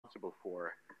responsible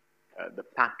for the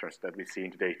patterns that we see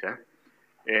in the data.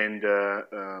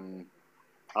 And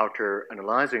after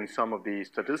analyzing some of the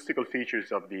statistical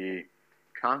features of the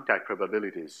contact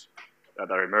probabilities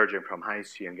that are emerging from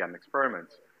high-C and gamma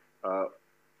experiments,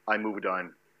 I moved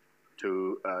on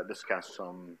to discuss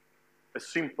a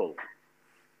simple,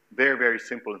 very, very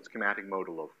simple and schematic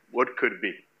model of what could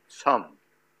be some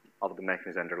of the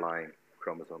mechanisms underlying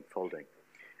chromosome folding.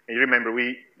 And you remember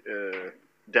we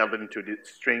delved into the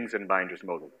strings and binders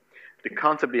model. The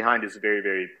concept behind is very,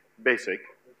 very basic.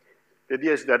 The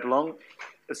idea is that along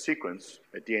a sequence,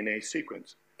 a DNA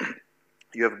sequence,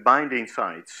 you have binding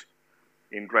sites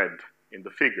in red in the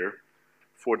figure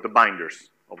for the binders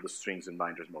of the strings and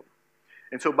binders model.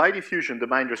 And so by diffusion, the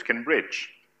binders can bridge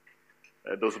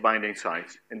those binding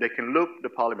sites, and they can loop the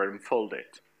polymer and fold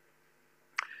it.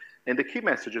 And the key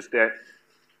message is that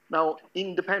now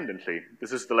independently,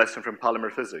 this is the lesson from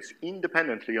polymer physics,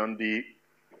 independently on the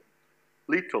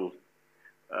little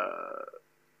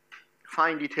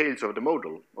fine details of the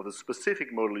model, or the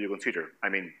specific model you consider, I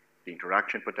mean, the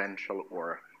interaction potential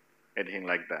or anything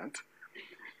like that,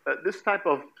 this type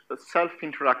of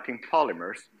self-interacting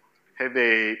polymers have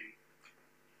a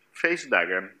phase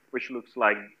diagram which looks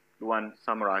like the one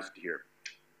summarized here.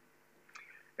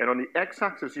 And on the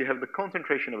x-axis, you have the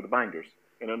concentration of the binders,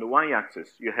 and on the y-axis,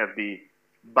 you have the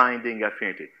binding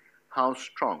affinity. How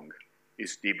strong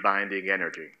is the binding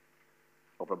energy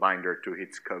of a binder to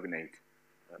its cognate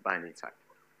binding site?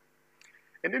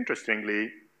 And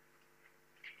interestingly,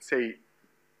 say,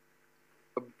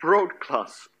 a broad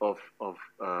class of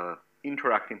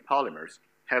interacting polymers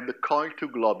have the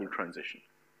coil-to-globule transition.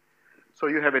 So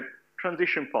you have a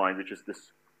transition point, which is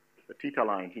this theta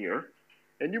line here,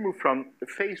 and you move from a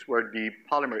phase where the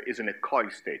polymer is in a coil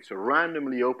state, so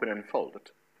randomly open and folded,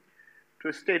 to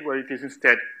a state where it is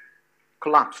instead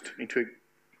collapsed into a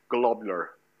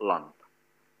globular lump.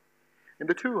 And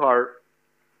the two are,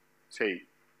 say,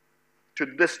 two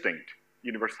distinct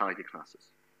universality classes.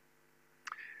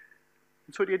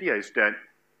 And so the idea is that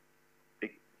a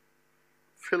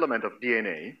filament of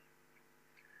DNA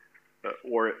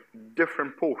or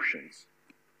different portions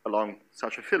along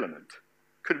such a filament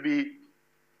could be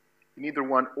in either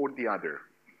one or the other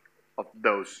of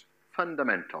those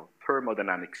fundamental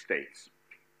thermodynamic states.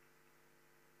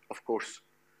 Of course,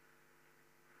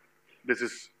 this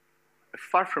is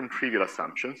far from trivial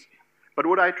assumptions, but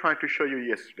what I tried to show you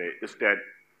yesterday is that,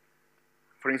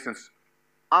 for instance,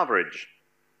 average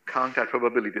contact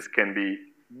probabilities can be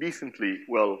decently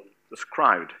well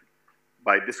described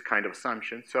by this kind of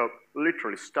assumption. So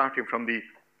literally starting from the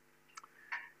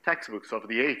textbooks of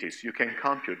the 80s, you can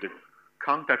compute the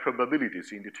contact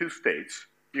probabilities in the two states.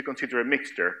 You consider a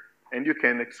mixture, and you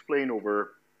can explain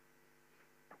over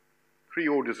 3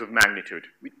 orders of magnitude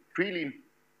with really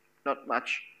not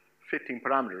much fitting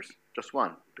parameters, just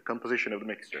one, the composition of the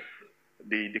mixture,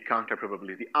 the contact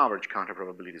probability, the average contact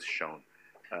probability is shown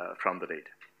from the data.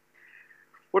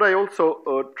 What I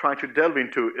also try to delve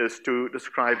into is to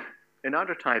describe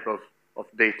another type of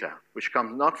data, which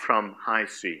comes not from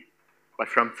high-C, but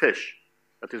from fish,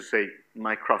 that is to say,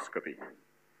 microscopy.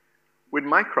 With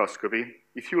microscopy,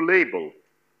 if you label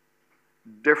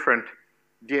different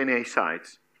DNA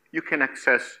sites, you can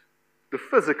access the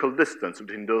physical distance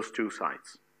between those two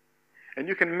sites. And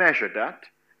you can measure that,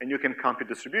 and you can compute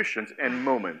distributions and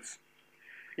moments.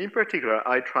 In particular,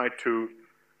 I try to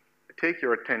take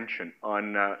your attention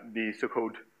on the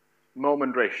so-called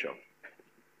moment ratio,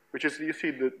 which is, you see,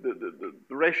 the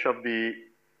ratio of the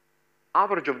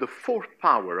average of the 4th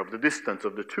power of the distance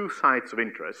of the two sites of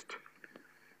interest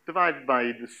divided by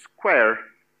the square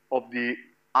of the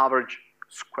average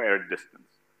squared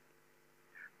distance.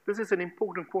 This is an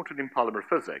important quantity in polymer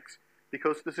physics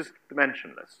because this is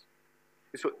dimensionless.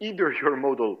 So either your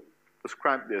model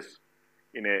describes this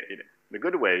in a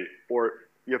good way, or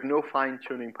you have no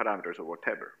fine-tuning parameters or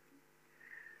whatever.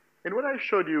 And what I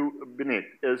showed you beneath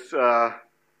is a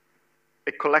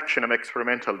collection of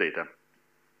experimental data.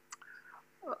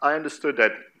 I understood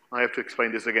that I have to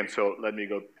explain this again, so let me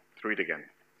go through it again.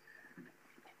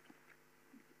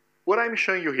 What I'm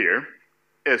showing you here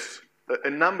is a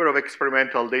number of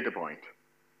experimental data points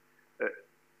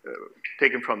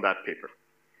taken from that paper.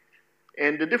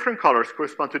 And the different colors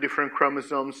correspond to different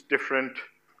chromosomes, different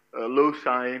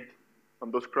loci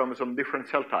on those chromosomes, different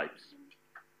cell types.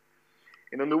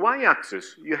 And on the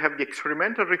y-axis, you have the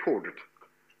experimental recorded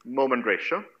moment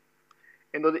ratio.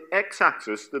 And on the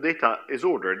x-axis, the data is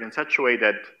ordered in such a way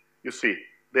that, you see,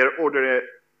 they're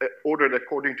ordered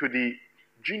according to the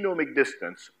genomic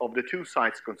distance of the two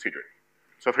sites considered.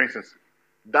 So for instance,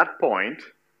 that point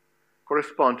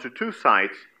corresponds to two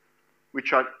sites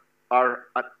which are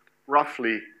at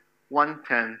roughly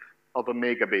 1/10 of a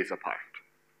megabase apart.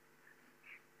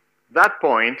 That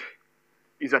point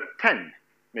is at 10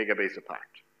 megabase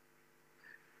apart.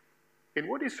 And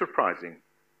what is surprising,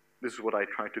 this is what I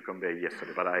tried to convey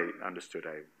yesterday, but I understood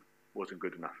I wasn't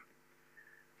good enough.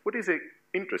 What is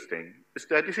interesting is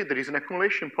that you see there is an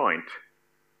accumulation point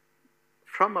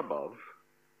from above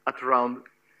at around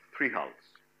 3 halves.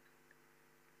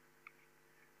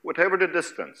 Whatever the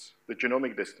distance, the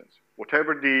genomic distance,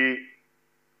 whatever the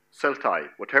cell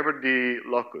type, whatever the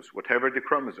locus, whatever the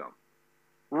chromosome,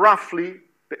 roughly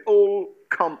they all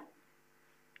come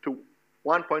to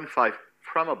 1.5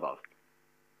 from above.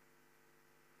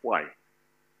 Why?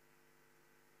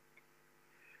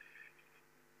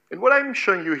 And what I'm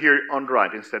showing you here on the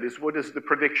right instead is what is the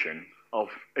prediction of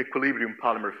equilibrium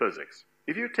polymer physics.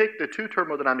 If you take the two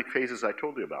thermodynamic phases I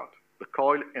told you about, the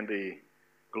coil and the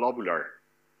globular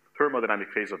thermodynamic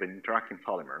phase of an interacting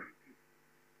polymer,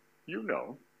 you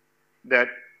know that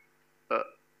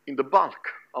in the bulk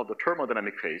of the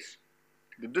thermodynamic phase,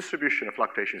 the distribution of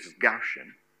fluctuations is Gaussian.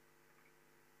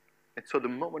 And so the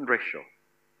moment ratio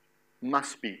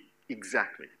must be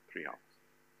exactly 3 halves.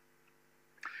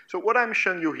 So what I'm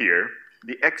showing you here,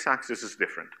 the x-axis is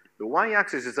different. The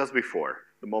y-axis is as before,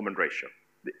 the moment ratio.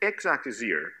 The x-axis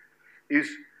here is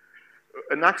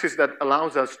an axis that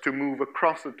allows us to move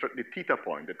across the theta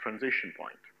point, the transition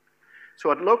point.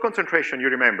 So at low concentration, you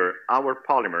remember, our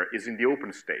polymer is in the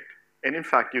open state. And in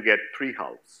fact, you get 3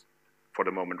 halves for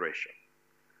the moment ratio.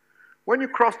 When you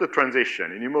cross the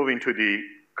transition and you move into the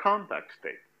contact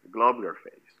state, the globular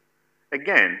phase,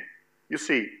 again, you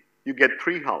see, you get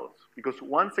 3 halves, because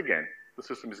once again, the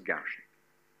system is Gaussian.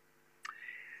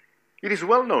 It is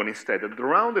well known instead that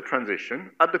around the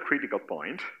transition, at the critical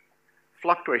point,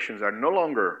 fluctuations are no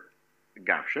longer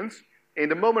Gaussians, and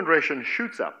the moment ratio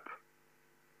shoots up.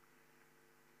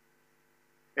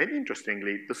 And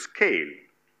interestingly, the scale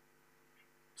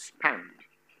spanned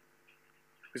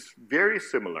is very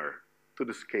similar to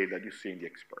the scale that you see in the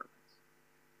experiments.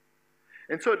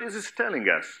 And so this is telling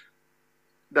us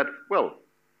that, well,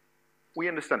 we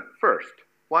understand first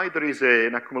why there is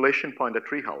an accumulation point at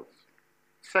 3 halves.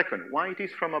 Second, why it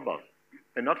is from above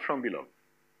and not from below.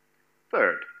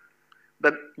 Third,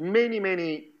 that many,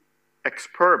 many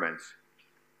experiments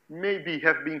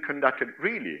have been conducted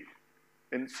really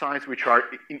in sites which are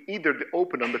in either the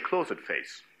open or the closed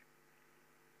phase,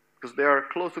 because they are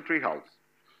close to 3 halves.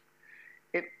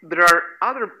 And there are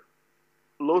other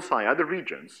loci, other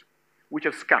regions, which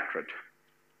have scattered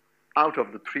out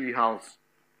of the 3 halves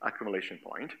accumulation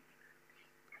point.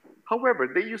 However,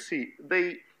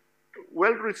 they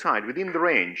well reside within the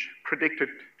range predicted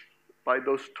by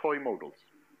those toy models,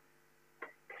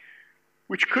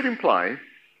 which could imply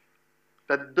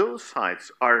that those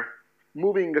sites are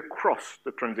moving across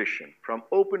the transition from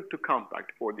open to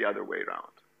compact or the other way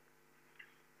around.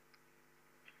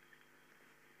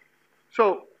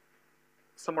 So,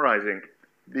 summarizing,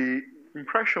 the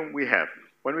impression we have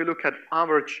when we look at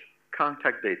average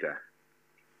contact data,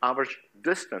 average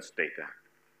distance data,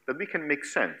 that we can make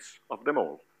sense of them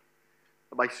all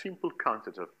by simple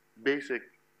concepts of basic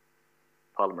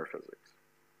polymer physics.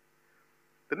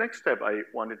 The next step I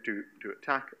wanted to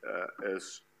attack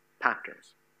is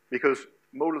patterns, because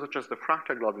models such as the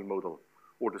fractal globule model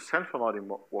or the self-avoiding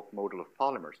walk model of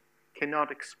polymers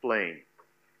cannot explain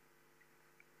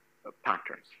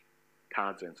patterns,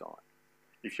 paths, and so on.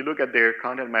 If you look at their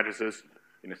content matrices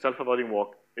in a self-avoiding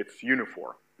walk, it's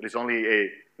uniform. It is only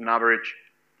an average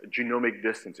genomic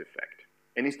distance effect.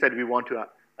 And instead, we want to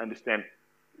understand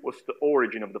what's the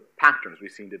origin of the patterns we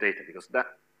see in the data, because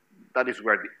that is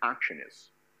where the action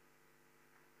is.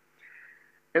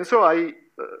 And so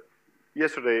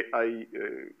yesterday I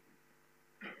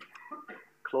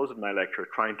closed my lecture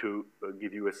trying to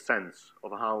give you a sense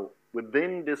of how,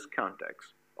 within this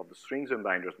context of the strings and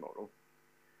binders model,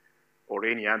 or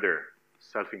any other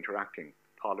self-interacting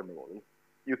polymer model,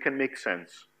 you can make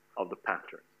sense of the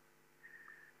pattern.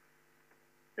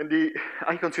 And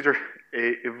I consider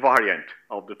a variant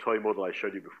of the toy model I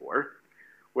showed you before,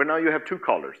 where now you have 2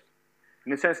 colors,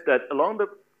 in the sense that along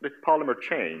the polymer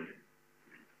chain,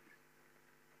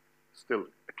 still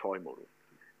a toy model.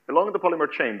 Along the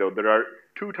polymer chain, though, there are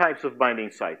 2 types of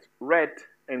binding sites, red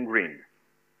and green.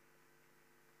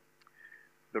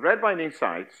 The red binding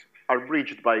sites are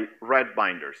bridged by red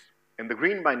binders, and the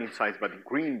green binding sites by the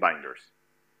green binders.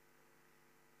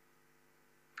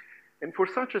 And for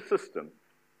such a system,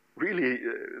 really,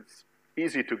 it's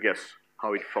easy to guess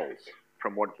how it falls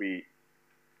from what we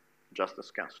just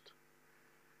discussed.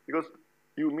 Because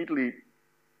you immediately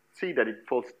see that it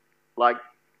falls like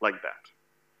that,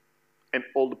 and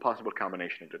all the possible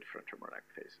combination of the different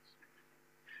thermodynamic phases.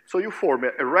 So you form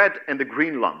a red and a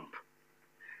green lump.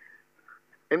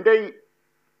 And they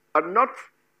are not,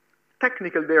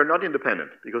 technically they are not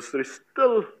independent because there is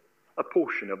still a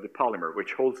portion of the polymer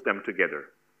which holds them together,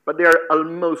 but they are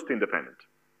almost independent.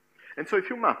 And so if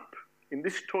you map in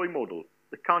this toy model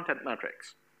the content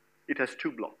matrix, it has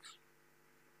two blocks,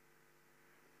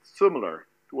 similar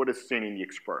to what is seen in the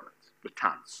experiments, the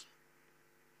TADs.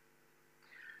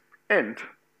 And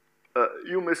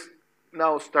you must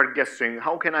now start guessing,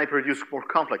 how can I produce more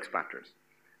complex patterns?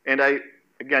 And I,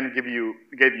 again, gave you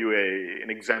an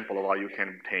example of how you can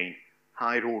obtain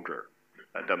higher order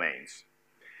domains.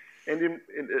 And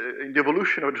in the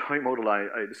evolution of the toy model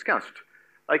I discussed,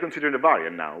 I consider a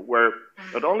variant now, where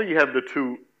not only you have the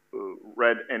two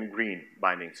red and green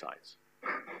binding sites,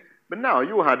 but now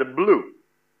you had a blue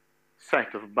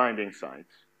set of binding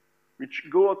sites which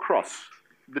go across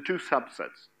the two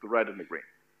subsets, the red and the green.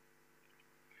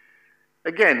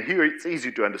 Again, here it's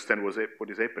easy to understand what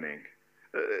is happening,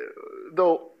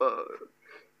 though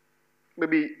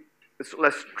maybe it's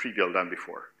less trivial than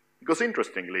before. Because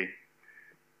interestingly,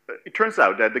 it turns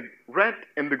out that the red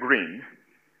and the green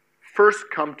first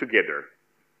come together,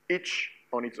 each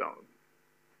on its own.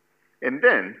 And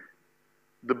then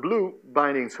the blue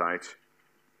binding sites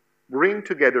bring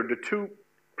together the two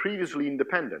previously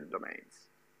independent domains.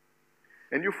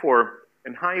 And you form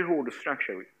a higher order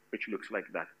structure which looks like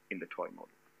that in the toy model.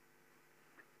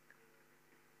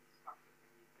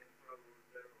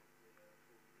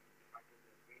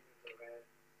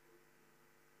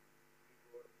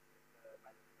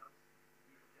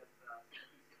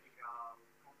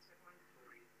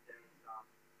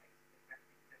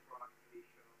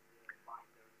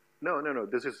 No,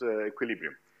 this is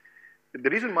equilibrium. The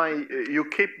reason why you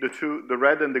keep the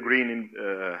red and the green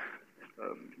in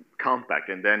compact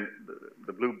and then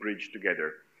the blue bridge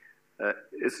together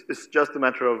is just a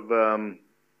matter of,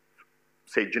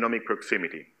 say, genomic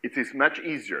proximity. It is much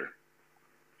easier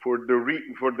for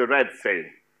the red,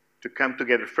 say, to come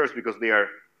together first because they are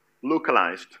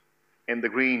localized and the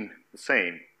green the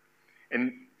same.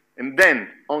 And then,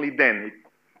 only then,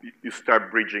 you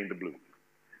start bridging the blue.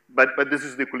 But this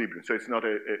is the equilibrium, so it's not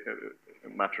a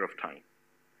matter of time.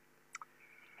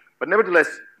 But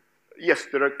nevertheless, yes,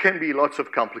 there can be lots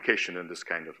of complication in this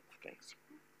kind of things.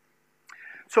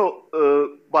 So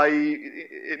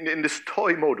in this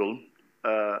toy model,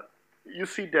 you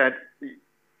see that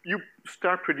you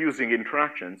start producing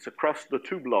interactions across the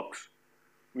two blocks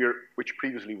which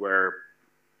previously were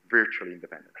virtually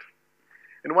independent.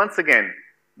 And once again,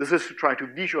 this is to try to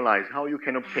visualize how you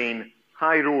can obtain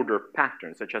higher order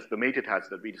patterns, such as the mated hats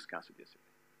that we discussed yesterday.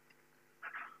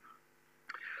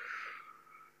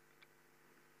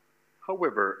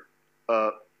 However,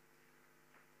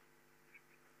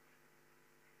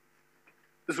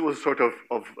 this was sort of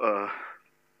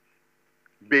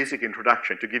basic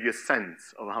introduction to give you a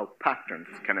sense of how patterns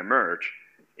can emerge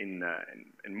in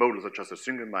models such as the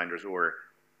string binders or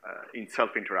in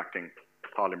self-interacting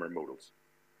polymer models.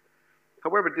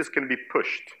 However, this can be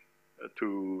pushed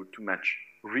to match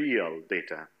real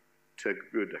data to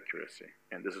good accuracy,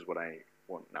 and this is what I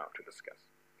want now to discuss.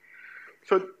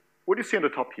 So what you see on the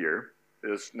top here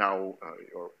is now,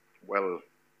 you're well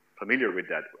familiar with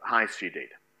that, high C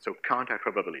data, so contact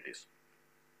probabilities,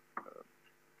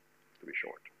 to be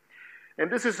short.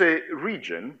 And this is a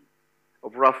region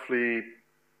of roughly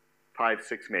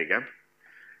 5-6 mega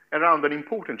around an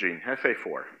important gene,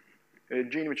 FA4, a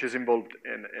gene which is involved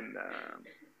in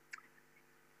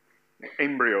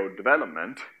embryo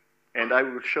development, and I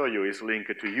will show you is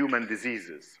linked to human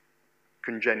diseases,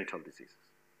 congenital diseases.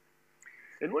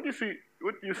 And what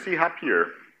you see up here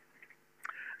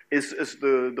is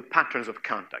the patterns of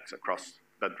contacts across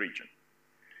that region.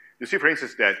 You see, for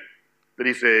instance, that there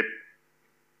is a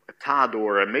TAD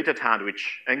or a meta-TAD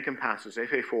which encompasses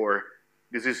FA4.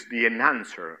 This is the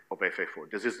enhancer of FA4.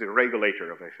 This is the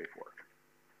regulator of FA4.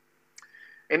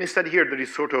 And instead here, there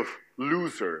is sort of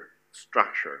looser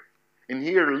structure. And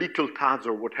here, little TADs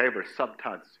or whatever,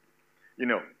 sub-TADs. You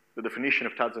know, the definition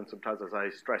of TADs and sub-TADs, as I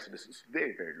stressed, this is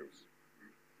very, very loose.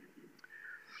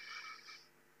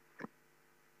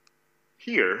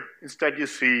 Here, instead, you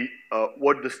see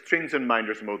what the strings and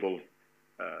binders model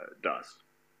does.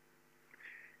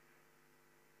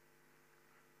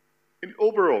 And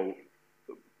overall,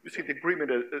 you see the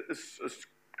agreement is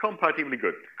comparatively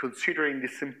good, considering the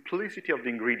simplicity of the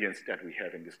ingredients that we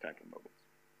have in this type of models.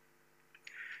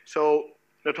 So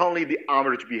not only the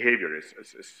average behavior is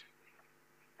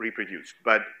reproduced,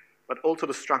 but also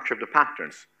the structure of the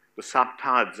patterns, the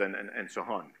sub-TADs and so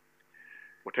on,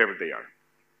 whatever they are.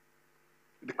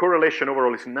 The correlation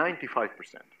overall is 95%.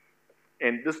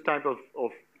 And this type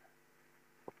of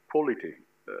quality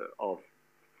of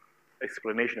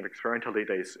explanation of experimental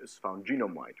data is found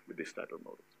genome-wide with this type of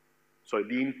models. So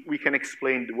we can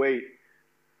explain the way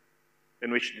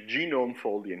in which the genome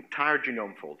fold, the entire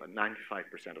genome fold, at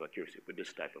 95% of accuracy with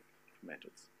this type of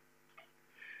methods.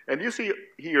 And you see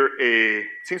here,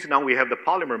 since now we have the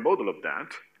polymer model of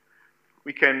that,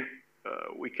 we can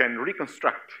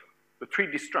reconstruct the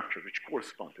 3D structures which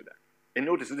correspond to that. And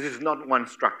notice this is not one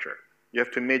structure. You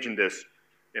have to imagine this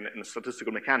in a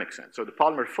statistical mechanics sense. So the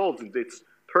polymer folds into its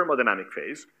thermodynamic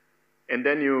phase, and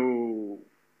then you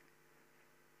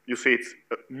see it's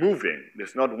moving.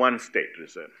 There's not one state.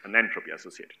 There's an entropy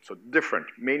associated. So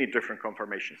many different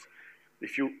conformations.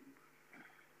 This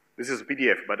is a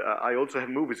PDF, but I also have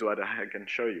movies that I can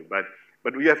show you.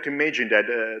 But we have to imagine that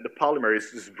the polymer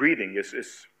is breathing,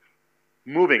 is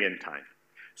moving in time.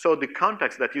 So the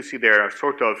contacts that you see there are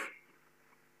sort of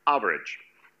average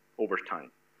over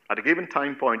time. At a given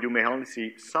time point, you may only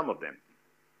see some of them.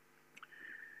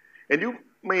 And you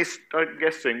may start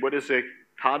guessing what is a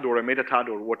TAD or a meta-TAD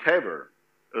or whatever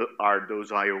are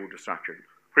those IO structures.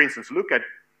 For instance, look at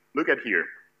here.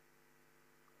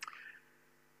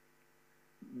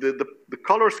 The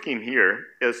color scheme here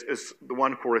is the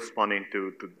one corresponding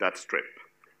to that strip.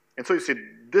 And so you see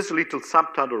this little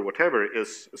subtud or whatever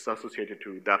is associated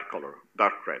to that color,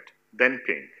 dark red, then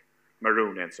pink,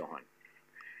 maroon, and so on.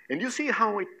 And you see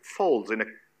how it folds in a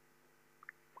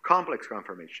complex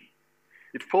conformation.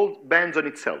 It bends on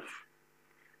itself.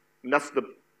 And that's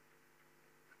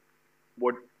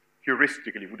what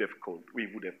heuristically we would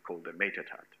have called a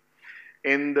meta-TAD.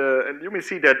 And you may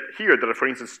see that here there are, for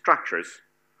instance, structures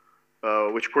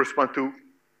which correspond to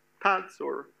TADs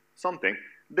or something.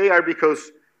 They are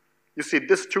because you see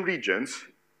these two regions,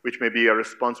 which maybe are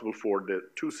responsible for the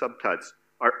two subTADs,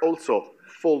 are also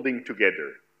folding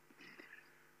together,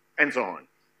 and so on.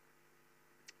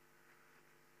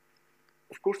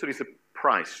 Of course, there is a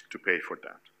price to pay for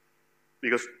that,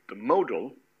 because the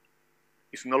model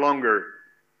is no longer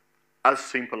as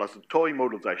simple as the toy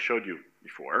models I showed you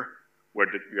before, where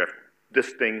you have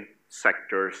distinct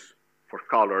sectors for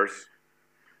colors,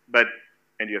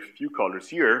 and you have a few colors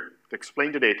here to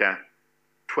explain the data.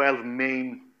 12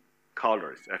 main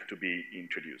colors have to be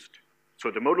introduced.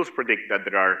 So the models predict that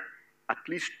there are at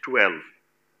least 12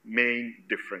 main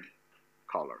different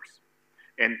colors,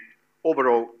 and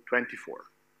overall 24.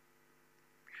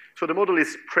 So the model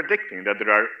is predicting that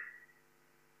there are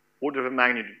order of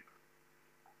magnitude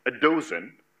a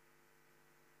dozen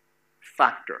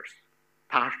factors,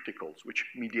 particles, which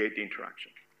mediate the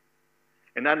interaction.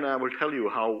 And then I will tell you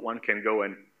how one can go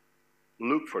and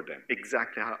look for them,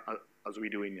 exactly as we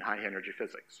do in high energy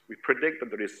physics. We predict that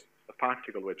there is a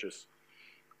particle which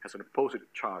has an opposite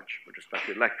charge with respect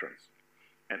to electrons,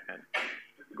 and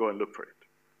go and look for it.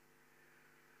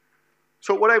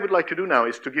 So what I would like to do now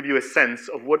is to give you a sense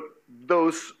of what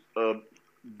those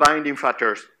binding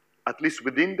factors, at least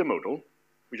within the model,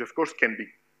 which of course can be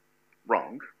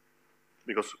wrong,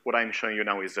 because what I'm showing you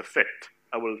now is a fit.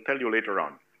 I will tell you later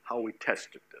on how we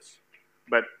tested this.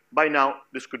 But by now,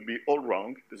 this could be all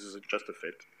wrong. This is just a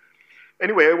fit.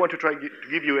 Anyway, I want to try to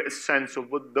give you a sense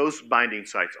of what those binding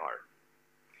sites are.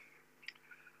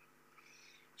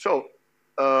 So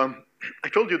I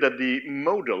told you that the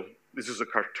model, this is a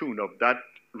cartoon of that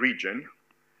region,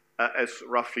 has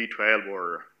roughly 12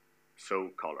 or so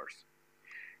colors.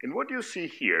 And what you see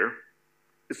here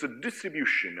is a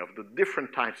distribution of the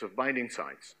different types of binding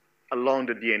sites along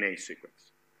the DNA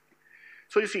sequence.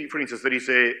 So you see, for instance, there is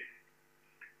a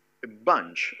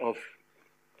bunch of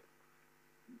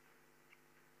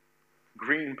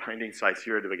green binding sites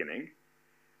here at the beginning,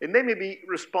 and they may be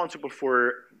responsible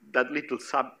for that little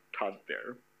subtud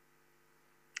there.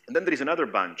 And then there is another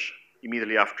bunch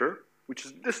immediately after, which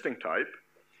is distinct type,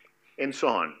 and so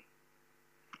on.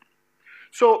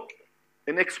 So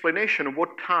an explanation of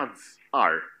what TADs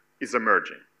are is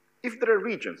emerging. If there are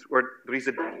regions where there is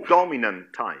a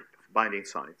dominant type of binding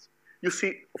sites, you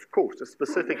see, of course, a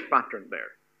specific pattern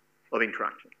there of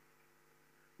interaction.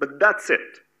 But that's it.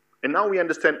 And now we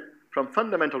understand from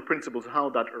fundamental principles how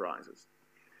that arises.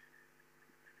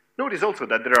 Notice also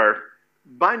that there are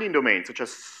binding domains, such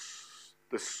as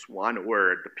this one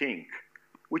or the pink,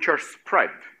 which are spread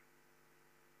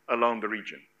along the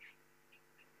region.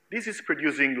 This is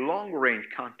producing long-range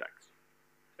contacts.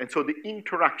 And so the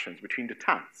interactions between the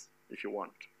TADs, if you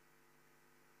want.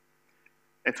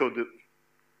 And so the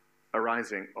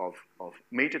arising of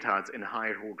meta-TADs in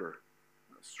higher order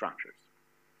structures.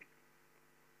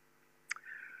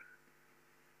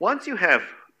 Once you have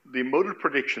the model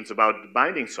predictions about the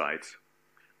binding sites,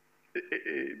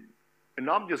 an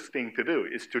obvious thing to do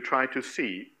is to try to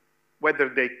see whether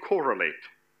they correlate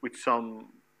with some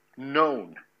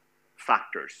known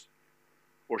factors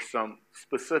or some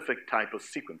specific type of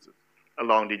sequences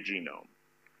along the genome.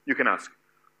 You can ask,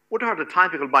 what are the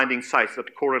typical binding sites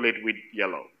that correlate with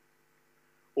yellow?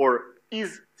 Or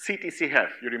is CTCF,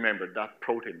 you remember that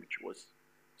protein which was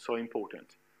so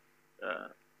important,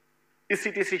 is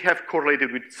CTCF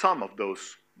correlated with some of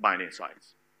those binding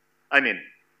sites? I mean,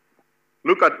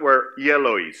 look at where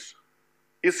yellow is.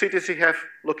 Is CTCF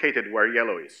located where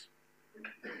yellow is?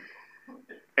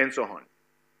 And so on.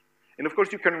 And of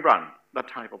course, you can run that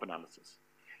type of analysis.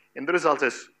 And the result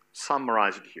is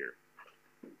summarized here.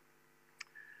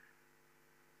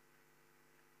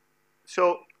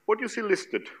 So what you see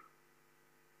listed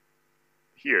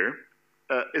here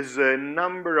is a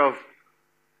number of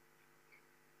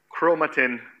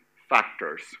chromatin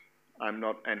factors. I'm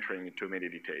not entering into many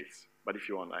details, but if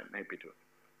you want, I'm happy to.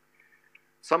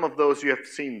 Some of those, you have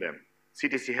seen them.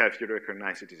 CTCF, you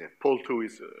recognize CTCF. Pol2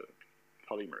 is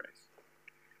a polymerase.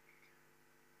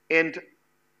 And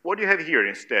what you have here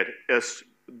instead is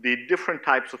the different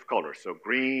types of colors, so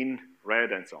green,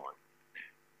 red, and so on.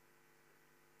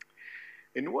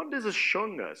 And what this is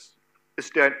showing us is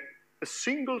that a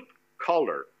single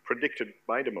color predicted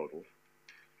by the model,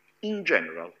 in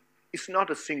general, is not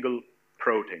a single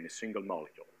protein, a single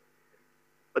molecule,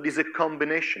 but is a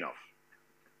combination of.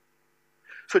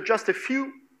 So just a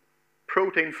few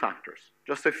protein factors,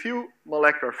 just a few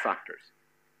molecular factors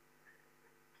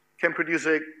can produce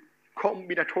a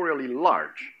combinatorially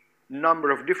large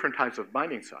number of different types of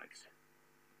binding sites.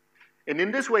 And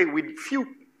in this way, with few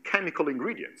chemical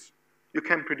ingredients, you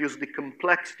can produce the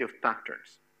complexity of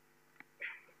patterns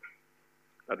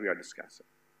that we are discussing.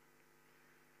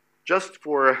 Just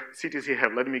for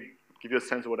CTCF, let me give you a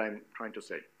sense of what I'm trying to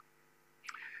say.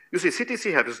 You see,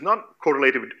 CTCF is not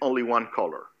correlated with only one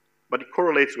color, but it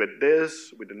correlates with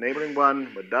this, with the neighboring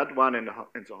one, with that one, and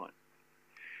so on.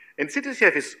 And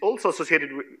CTCF is also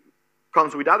associated with,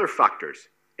 comes with other factors,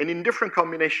 and in different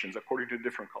combinations according to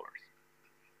different colors.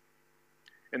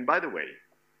 And by the way,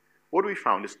 what we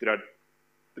found is that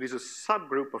there is a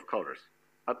subgroup of colors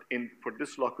for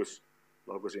this locus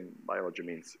in biology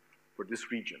means for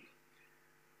this region,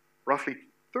 roughly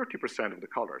 30% of the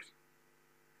colors,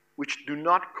 which do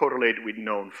not correlate with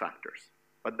known factors,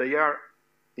 but they are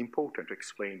important to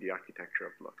explain the architecture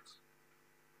of the locus.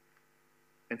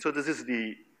 And so this is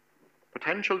the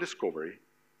potential discovery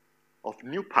of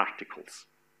new particles,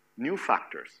 new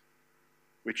factors,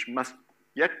 which must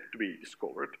yet to be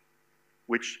discovered,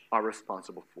 which are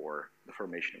responsible for the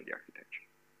formation of the architecture.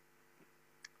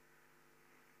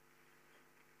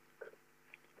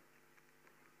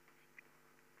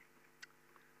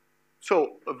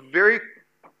 So a very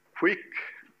quick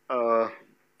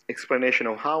explanation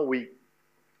of how we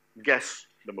guess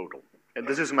the model. And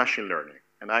this is machine learning.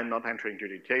 And I'm not entering into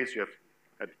details. You have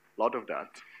had a lot of that.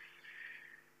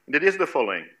 And it is the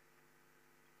following.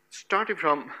 Starting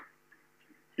from,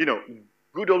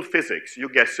 good old physics, you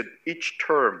guessed each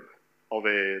term of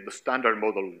the standard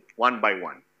model one by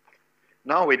one.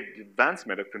 Now with the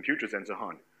advancement of computers and so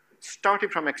on, starting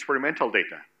from experimental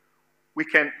data, we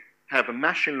can have a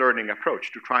machine learning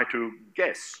approach to try to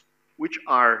guess which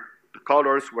are the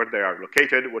colors, where they are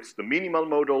located, what's the minimal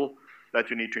model that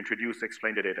you need to introduce to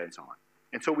explain the data and so on.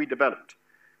 And so we developed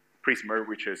Polymer,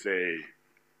 which is a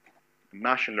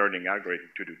machine learning algorithm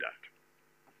to do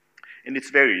that. And it's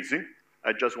very easy.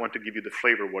 I just want to give you the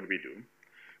flavor of what we do.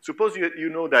 Suppose you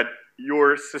know that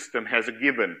your system has a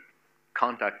given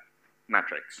contact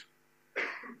matrix.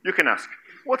 You can ask,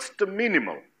 what's the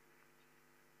minimal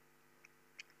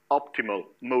optimal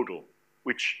model,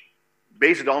 which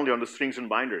based only on the strings and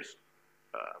binders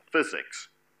physics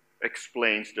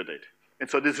explains the data. And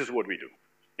so this is what we do.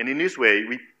 And in this way,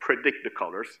 we predict the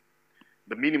colors,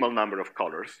 the minimal number of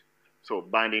colors, so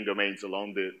binding domains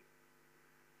along the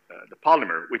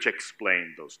polymer, which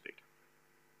explain those data.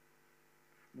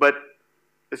 But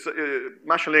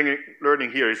machine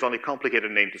learning here is only a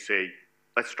complicated name to say,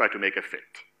 let's try to make a fit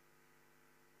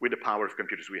with the power of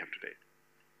computers we have today.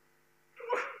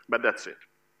 But that's it.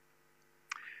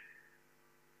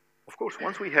 Of course,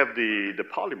 once we have the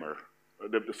polymer,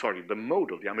 the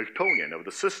model, the Hamiltonian of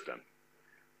the system,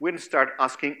 we can start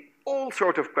asking all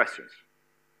sorts of questions,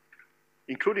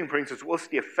 including, for instance, what's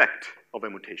the effect of a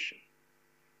mutation?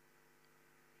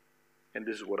 And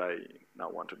this is what I now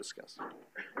want to discuss.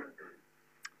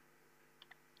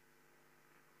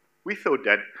 We thought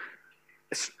that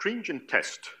a stringent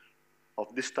test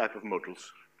of this type of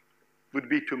models would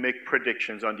be to make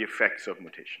predictions on the effects of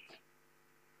mutations.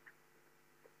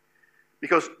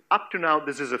 Because up to now,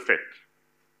 this is a fit.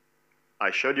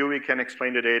 I showed you we can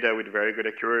explain the data with very good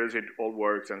accuracy, it all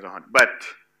works and so on. But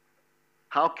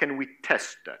how can we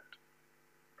test that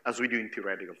as we do in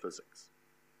theoretical physics?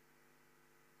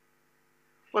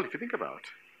 Well, if you think about,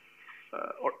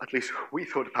 or at least we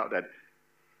thought about that,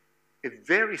 a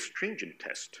very stringent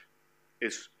test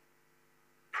is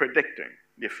predicting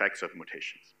the effects of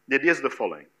mutations. The idea is the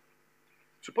following.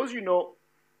 Suppose you know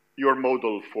your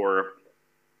model for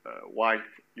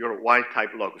your wild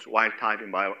type locus. Wild type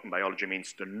in biology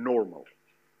means the normal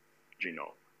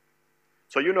genome.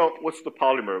 So you know what's the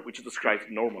polymer which describes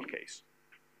the normal case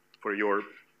for your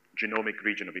genomic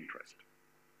region of interest.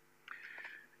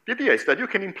 The idea is that you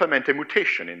can implement a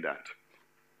mutation in that.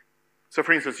 So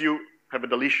for instance, you have a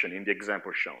deletion in the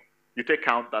example shown. You take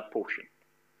out that portion,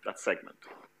 that segment.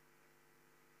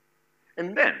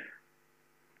 And then,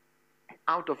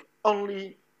 out of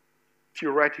only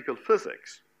theoretical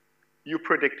physics, you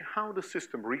predict how the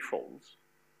system refolds,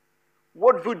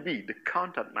 what would be the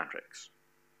contact matrix.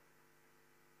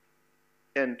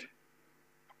 And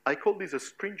I call this a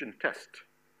stringent test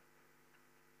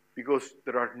because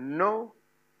there are no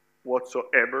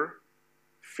whatsoever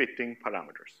fitting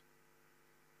parameters.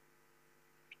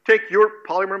 Take your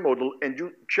polymer model and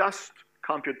you just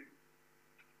compute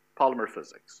polymer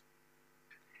physics.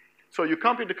 So you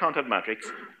compute the contact matrix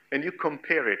and you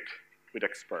compare it with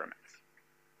experiments.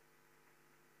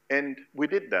 And we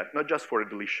did that not just for a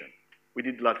deletion. We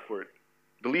did that for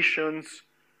deletions,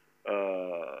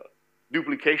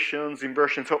 duplications,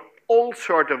 inversions, so all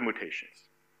sorts of mutations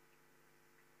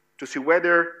to see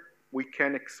whether we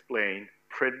can explain,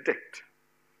 predict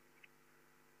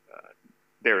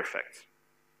their effects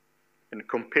and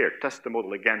compare, test the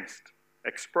model against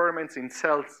experiments in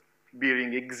cells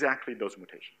bearing exactly those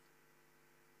mutations.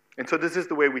 And so this is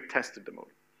the way we tested the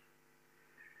model.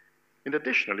 And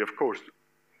additionally, of course,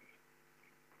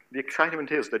 the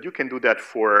excitement is that you can do that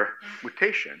for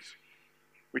mutations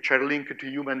which are linked to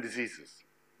human diseases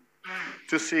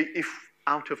to see if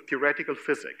out of theoretical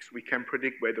physics we can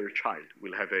predict whether a child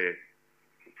will have a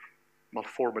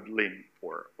malformed limb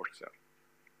or cell.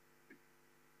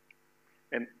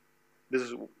 And this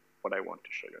is what I want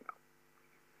to show you now.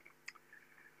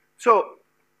 So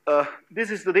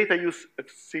this is the data you've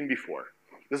seen before.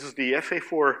 This is the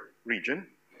FA4 region,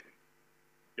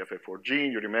 the FA4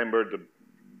 gene. You remember the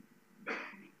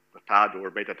TAD or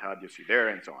beta TAD you see there,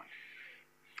 and so on.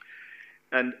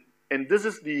 And this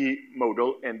is the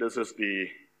model, and this is the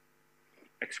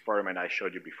experiment I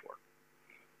showed you before.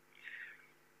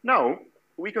 Now,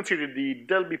 we consider the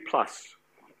del-B plus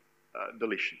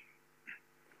deletion.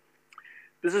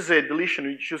 This is a deletion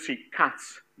which you see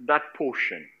cuts that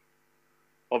portion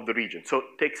of the region, so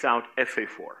it takes out FA4.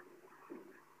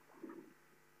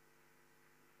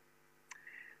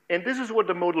 And this is what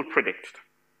the model predicts.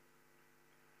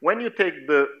 When you take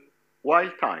the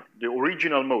wild type, the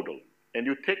original model, and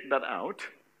you take that out,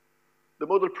 the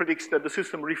model predicts that the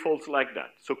system refolds like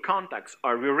that. So contacts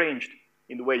are rearranged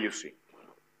in the way you see.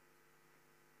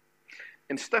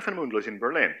 And Stefan Mundlos in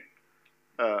Berlin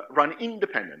run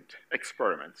independent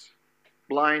experiments,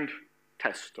 blind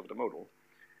tests of the model,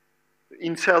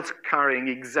 in cells carrying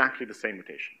exactly the same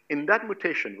mutation. And that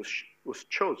mutation was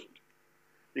chosen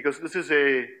because this is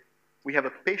we have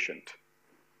a patient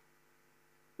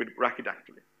with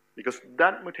brachydactyly, because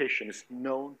that mutation is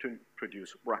known to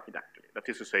produce brachydactyly. That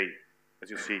is to say, as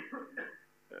you see,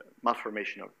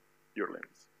 malformation of your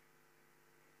limbs.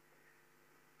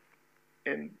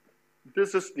 And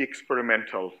this is the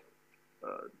experimental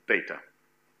data.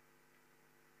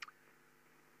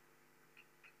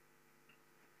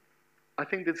 I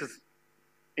think this is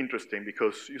interesting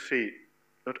because you see,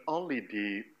 not only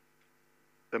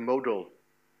the model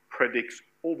predicts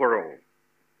overall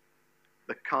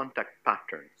the contact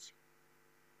patterns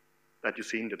that you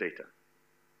see in the data,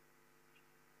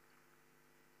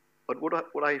 but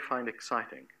what I find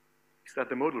exciting is that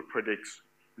the model predicts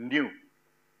new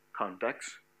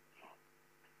contacts,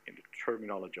 in the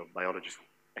terminology of biologists,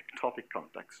 ectopic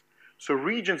contacts, so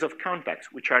regions of contacts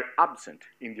which are absent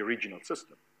in the original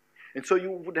system. And so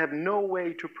you would have no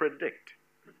way to predict,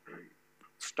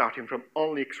 starting from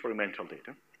only experimental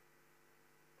data,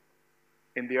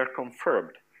 and they are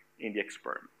confirmed in the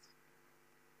experiments.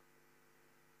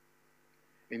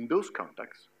 And those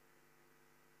contacts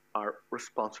are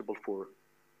responsible for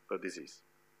the disease.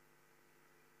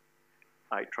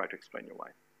 I try to explain you why.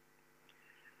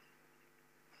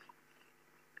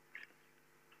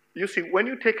 You see, when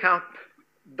you take out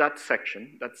that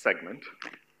section, that segment,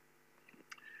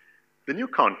 the new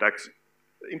contacts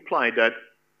imply that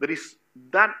there is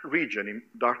that region in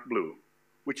dark blue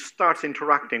which starts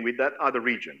interacting with that other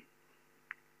region.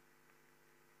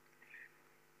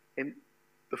 And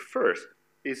the first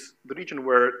is the region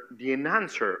where the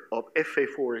enhancer of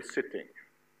FA4 is sitting.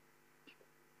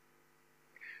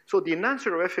 So the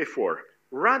enhancer of FA4,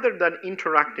 rather than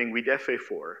interacting with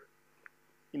FA4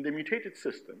 in the mutated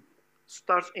system,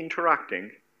 starts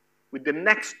interacting with the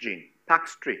next gene,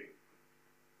 PAX3.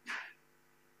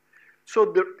 So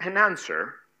the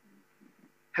enhancer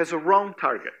has a wrong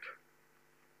target.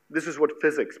 This is what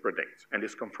physics predicts and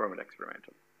is confirmed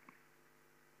experimentally.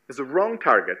 Has a wrong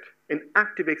target and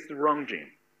activates the wrong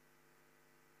gene.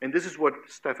 And this is what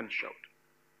Stefan showed.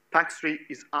 PAX3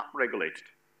 is upregulated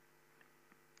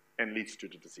and leads to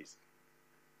the disease.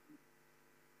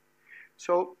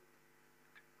 So,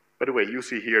 by the way, you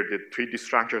see here the 3D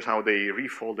structures, how they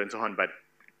refold and so on, but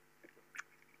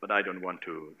I don't want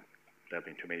to delve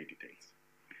into many details.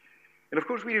 And of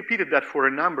course, we repeated that for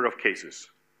a number of cases.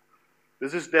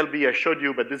 This is del B I showed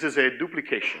you, but this is a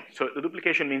duplication. So the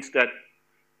duplication means that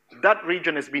that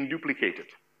region has been duplicated.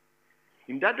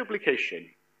 In that duplication,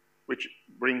 which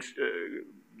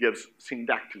gives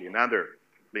syndactyly, another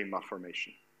limb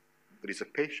malformation, there is a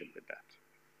patient with that.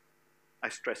 I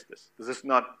stress this. This is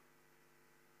not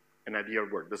an ideal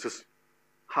world. This is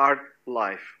hard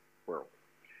life world.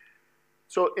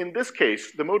 So in this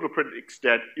case, the model predicts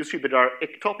that you see there are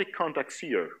ectopic contacts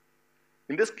here.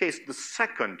 In this case, the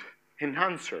second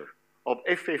enhancer of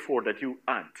FA4 that you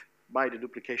add by the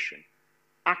duplication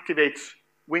activates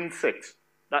Win6,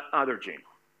 that other gene,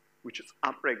 which is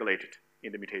upregulated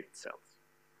in the mutated cells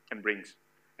and brings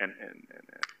and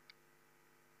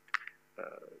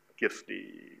gives the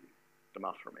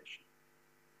malformation,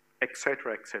 et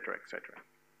cetera, et cetera, et cetera.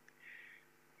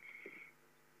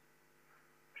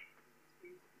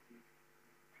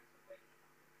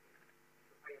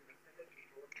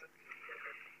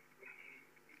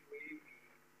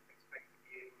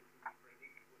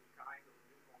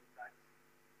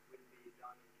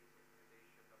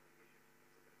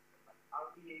 Are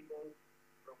we able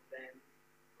from them,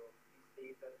 from this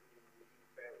data, to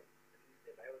infer, at least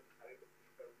the biologists are able to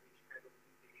infer which kind of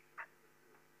mutation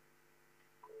is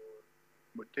or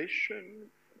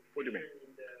mutation? What do you mean?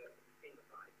 In the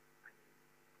phenotype, I mean.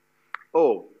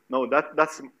 Oh, no,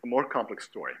 that's a more complex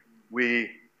story. We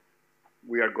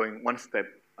are going one step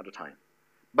at a time.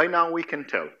 By now we can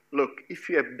tell, look, if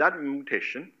you have that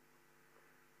mutation,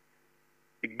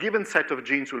 a given set of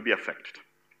genes will be affected.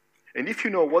 And if you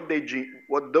know what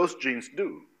those genes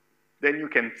do, then you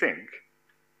can think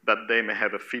that they may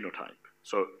have a phenotype.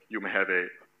 So you may have a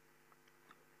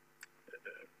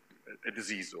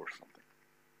disease or something.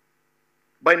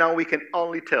 By now, we can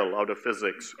only tell out of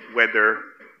physics whether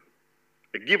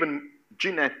a given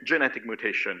genetic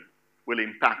mutation will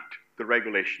impact the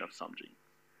regulation of some gene.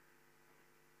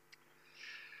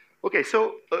 Okay,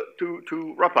 so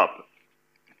to wrap up,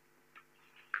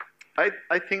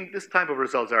 I think this type of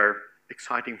results are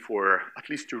exciting for at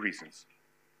least two reasons.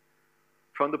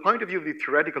 From the point of view of the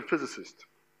theoretical physicist,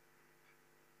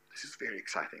 this is very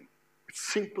exciting. With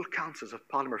simple concepts of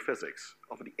polymer physics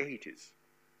of the 80s,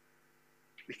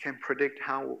 we can predict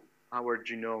how our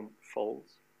genome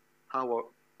folds,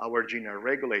 how our genes are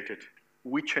regulated,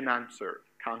 which enhancer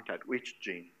contact which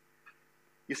gene.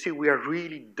 You see, we are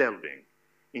really delving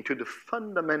into the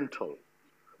fundamental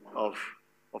of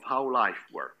how life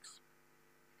works.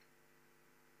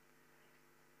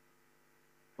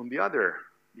 On the other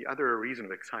reason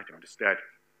of excitement is that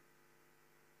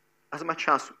as much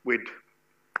as with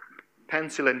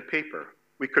pencil and paper,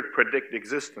 we could predict the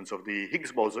existence of the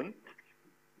Higgs boson,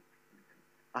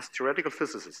 as theoretical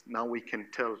physicists, now we can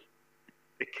tell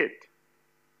a kid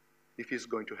if he's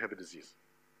going to have a disease.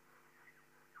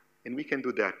 And we can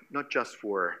do that not just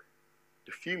for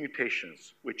the few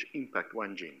mutations which impact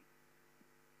one gene,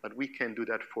 but we can do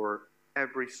that for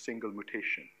every single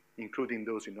mutation, including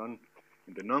those in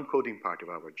the non-coding part of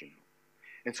our genome.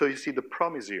 And so you see the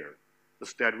promise here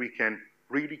is that we can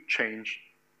really change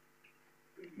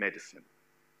medicine,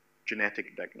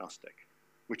 genetic diagnostic,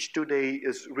 which today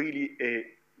is really a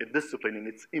discipline in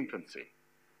its infancy.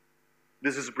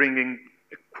 This is bringing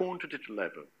a quantitative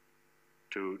level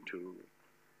to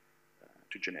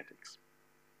genetics.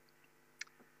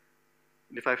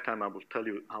 If I have time, I will tell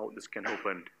you how this can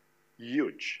open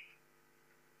huge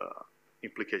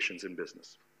implications in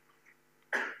business.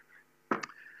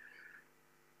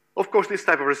 Of course, these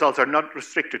type of results are not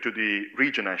restricted to the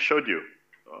region I showed you.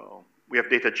 We have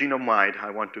data genome-wide. I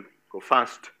want to go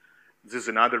fast. This is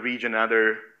another region,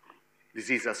 another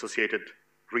disease-associated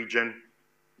region.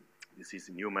 This is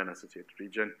a human-associated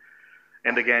region.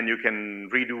 And again, you can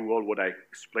redo all what I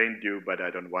explained to you, but I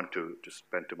don't want to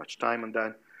spend too much time on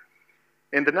that.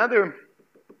 And another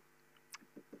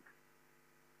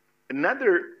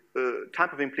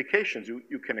type of implications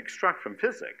you can extract from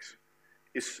physics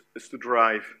is to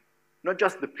derive not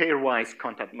just the pairwise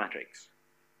contact matrix,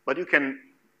 but you can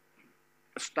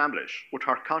establish what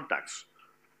are contacts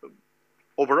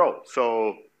overall.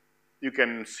 So you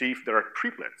can see if there are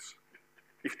triplets,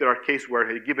 if there are cases where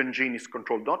a given gene is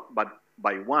controlled not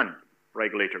by one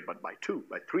regulator, but by two,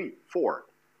 by three, four.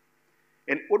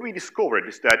 And what we discovered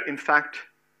is that, in fact,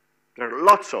 there are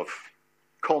lots of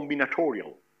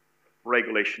combinatorial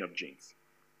regulation of genes.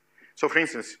 So for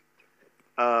instance,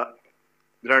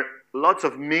 there are lots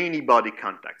of many-body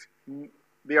contacts.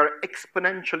 They are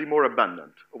exponentially more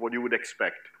abundant of what you would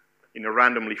expect in a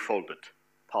randomly folded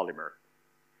polymer.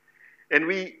 And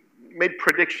we made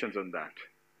predictions on that.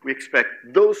 We expect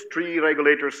those three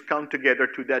regulators come together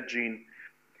to that gene.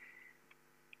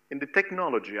 And the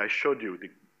technology I showed you,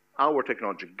 our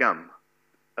technology, GAM,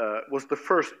 was the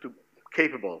first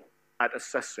capable at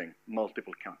assessing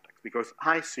multiple contacts, because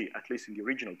IC, at least in the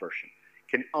original version,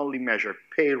 can only measure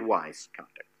pairwise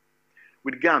contacts.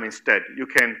 With GAM instead, you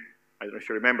can, I don't know if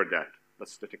you remember that,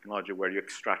 that's the technology where you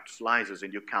extract slices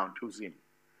and you count who's in.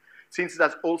 Since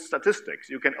that's all statistics,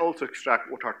 you can also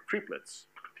extract what are triplets,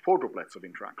 quadruplets of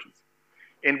interactions.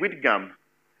 And with GAM,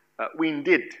 we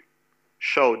indeed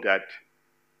showed that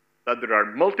there are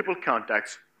multiple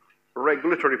contacts.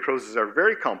 Regulatory processes are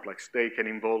very complex. They can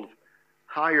involve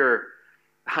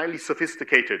highly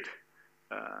sophisticated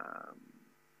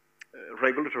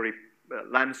regulatory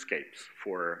landscapes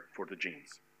for the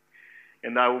genes.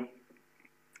 And now,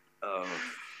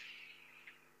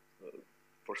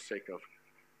 for sake of,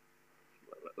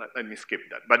 let me skip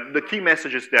that. But the key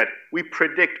message is that we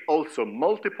predict also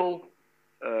multiple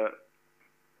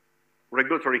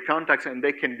regulatory contacts, and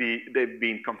they've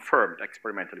been confirmed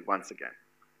experimentally once again.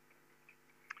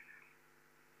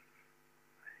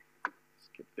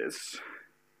 Skip this.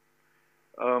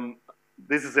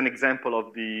 This is an example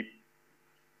of the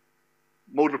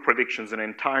modal predictions in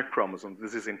entire chromosome.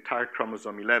 This is entire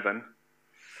chromosome 11.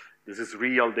 This is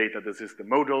real data. This is the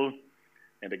modal.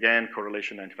 And again,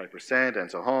 correlation 95% and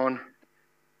so on.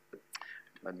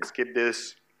 Let me skip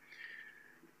this.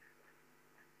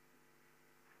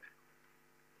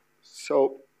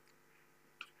 So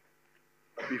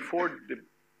before the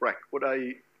break, what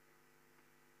I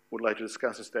would like to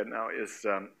discuss instead now is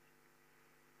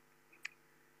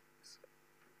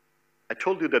I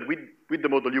told you that with the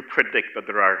model, you predict that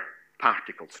there are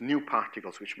particles, new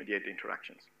particles, which mediate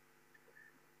interactions.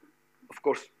 Of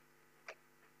course,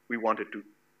 we wanted to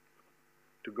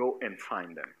go and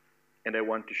find them. And I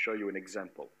want to show you an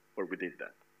example where we did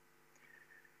that.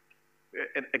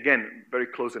 And again, very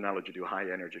close analogy to high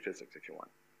energy physics, if you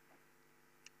want.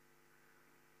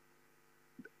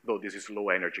 Though this is low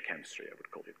energy chemistry, I would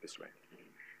call it this way.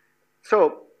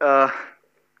 So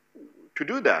to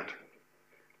do that,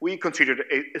 we considered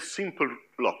a simple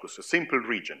locus, a simple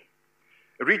region,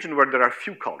 a region where there are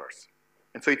few colors.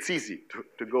 And so it's easy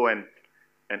to go and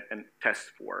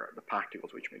test for the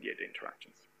particles which mediate the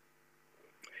interactions.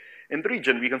 And the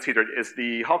region we considered is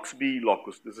the Hawksbee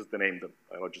locus. This is the name that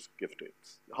I will just give to it.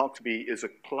 The Hawksbee is a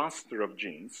cluster of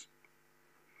genes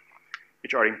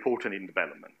which are important in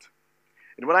development.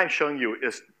 And what I'm showing you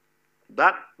is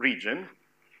that region.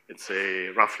 It's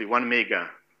roughly 1 mega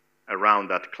around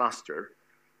that cluster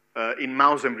in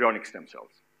mouse embryonic stem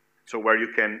cells. So where you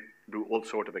can do all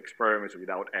sorts of experiments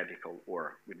without ethical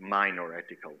or with minor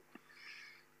ethical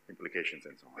implications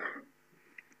and so on.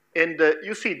 And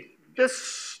you see,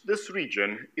 this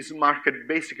region is marked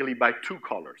basically by two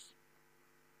colors,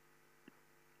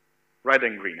 red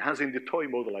and green, as in the toy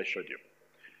model I showed you.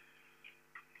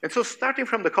 And so starting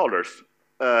from the colors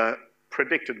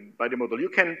predicted by the model, you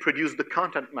can produce the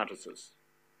content matrices.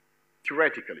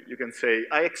 Theoretically, you can say,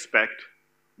 I expect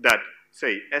that,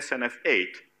 say,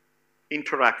 SNF8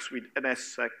 interacts with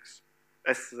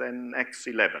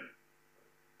SNX11.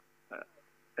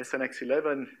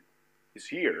 SNX11 is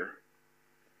here.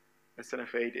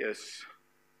 SNF8 is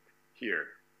here.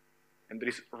 And there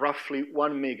is roughly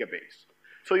 1 megabase.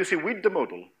 So you see, with the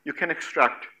model, you can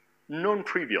extract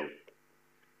non-trivial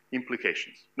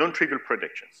implications, non-trivial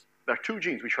predictions. There are two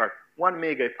genes which are 1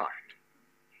 mega apart.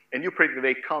 And you predict that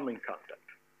they come in contact.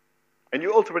 And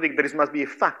you also predict there must be a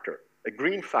factor, a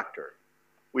green factor,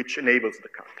 which enables the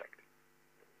contact.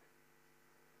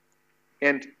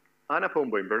 And Anna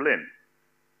Pombo in Berlin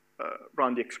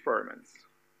ran the experiments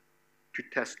to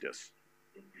test this.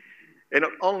 And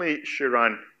not only she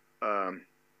ran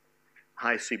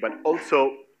high-C, but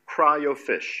also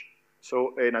cryofish,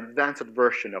 so an advanced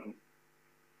version of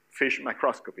fish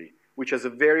microscopy, which has a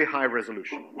very high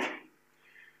resolution.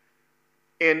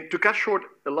 And to cut short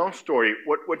a long story,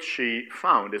 what she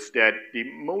found is that the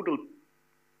modal,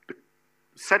 the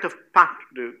set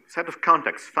of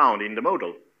contacts found in the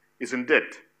modal is indeed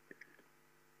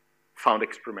found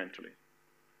experimentally.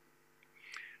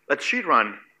 But she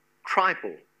ran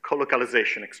triple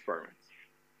colocalization experiments.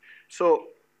 So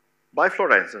by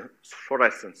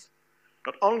fluorescence,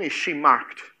 not only she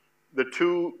marked the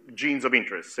two genes of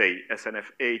interest, say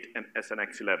SNF8 and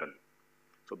SNX11.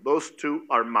 So those two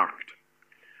are marked.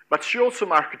 But she also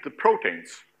marked the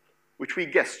proteins, which we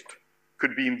guessed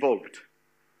could be involved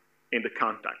in the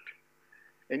contact.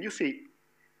 And you see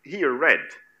here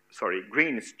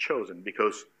green is chosen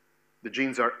because the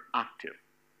genes are active.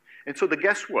 And so the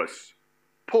guess was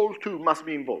Pol2 must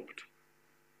be involved.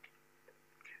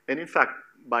 And in fact,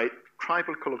 by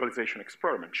triple colocalization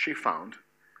experiment, she found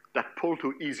that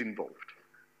Pol2 is involved.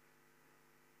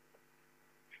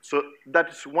 So that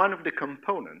is one of the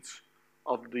components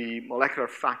of the molecular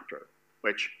factor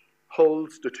which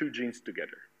holds the two genes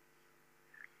together.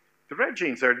 The red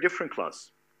genes are a different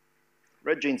class.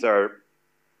 Red genes are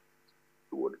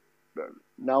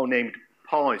now named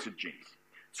polymer genes.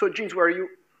 So genes where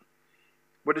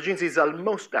the gene is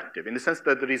almost active in the sense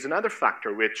that there is another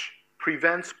factor which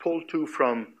prevents Pol2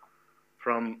 from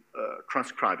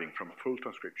transcribing, from full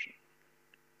transcription.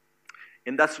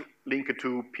 And that's linked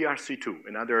to PRC2,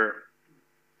 another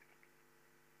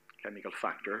chemical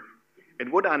factor.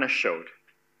 And what Anna showed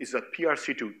is that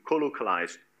PRC2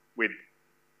 colocalized with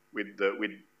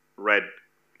red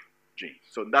genes.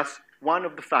 So that's one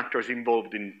of the factors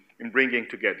involved in bringing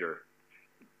together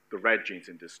the red genes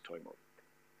in this toy model.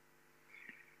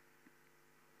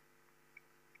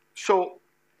 So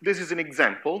this is an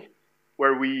example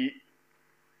where we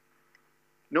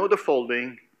know the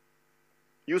folding,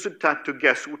 use that to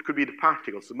guess what could be the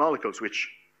particles, the molecules which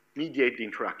mediate the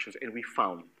interactions, and we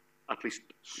found at least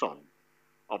some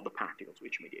of the particles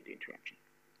which mediate the interaction.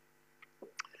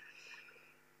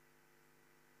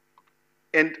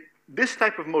 And this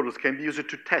type of models can be used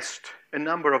to test a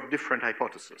number of different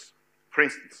hypotheses. For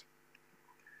instance,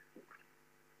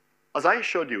 as I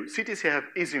showed you, CTCF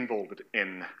is involved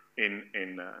in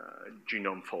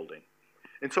genome folding.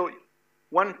 And so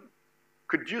one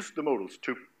could use the models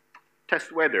to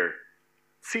test whether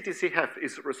CTCF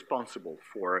is responsible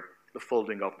for the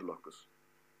folding of the locus.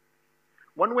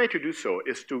 One way to do so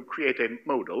is to create a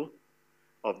model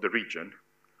of the region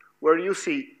where you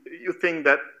think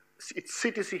that it's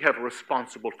CTCF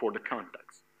responsible for the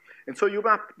contacts. And so you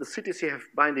map the CTCF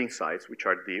binding sites, which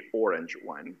are the orange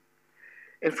one,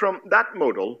 and from that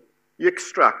model, you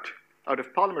extract out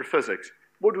of polymer physics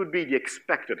what would be the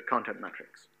expected contact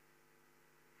matrix.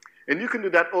 And you can do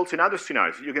that also in other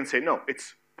scenarios. You can say, no,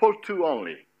 it's Pol2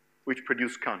 only which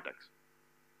produce contacts.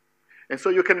 And so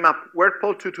you can map where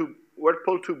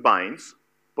Pol2 binds.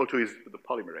 Pol2 is the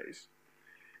polymerase.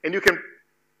 And you can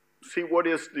see what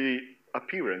is the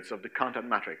appearance of the contact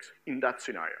matrix in that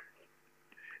scenario.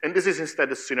 And this is instead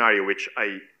the scenario which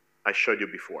I showed you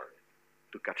before,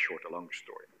 to cut short a longer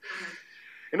story.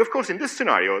 And of course, in this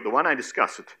scenario, the one I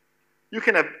discussed, you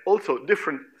can have also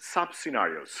different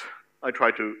sub-scenarios. I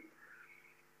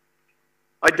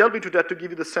delve into that to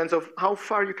give you the sense of how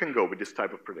far you can go with this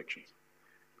type of predictions.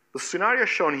 The scenario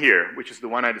shown here, which is the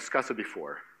one I discussed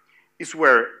before, is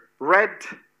where red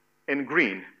and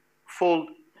green fold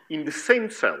in the same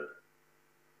cell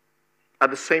at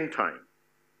the same time.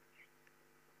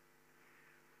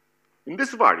 In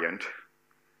this variant,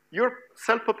 your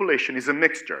cell population is a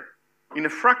mixture. In a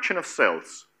fraction of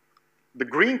cells, the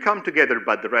green come together,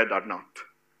 but the red are not.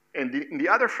 And in the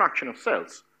other fraction of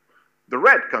cells, the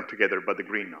red come together, but the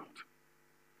green not.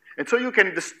 And so you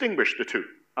can distinguish the two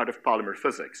out of polymer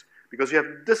physics because you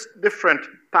have different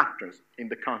patterns in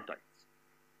the contacts.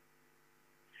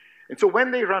 And so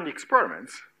when they run the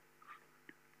experiments,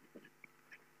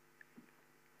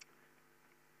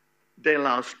 they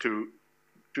allow us to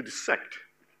dissect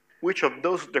which of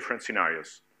those different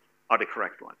scenarios are the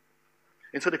correct one.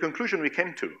 And so the conclusion we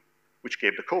came to, which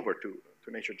gave the cover to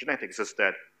Nature Genetics, is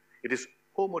that it is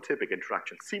homotypic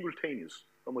interaction, simultaneous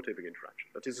homotypic interaction.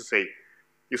 That is to say,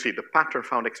 you see the pattern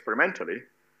found experimentally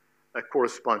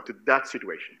correspond to that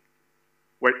situation,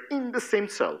 where in the same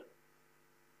cell,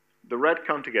 the red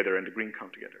come together and the green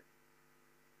come together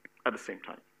at the same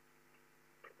time.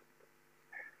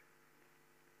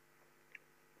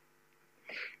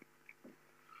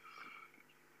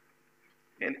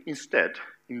 And instead,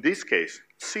 in this case,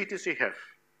 CTCF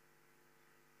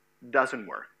doesn't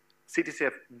work.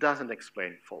 CTCF doesn't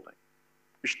explain folding,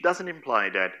 which doesn't imply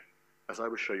that, as I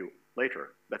will show you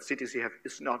later, that CTCF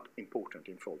is not important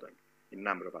in folding in a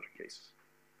number of other cases.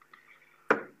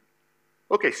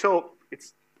 Okay, so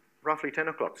it's roughly 10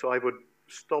 o'clock, so I would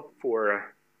stop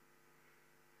for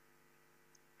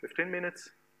 15 minutes.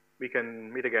 We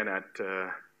can meet again at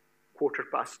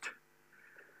 1:15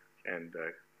 and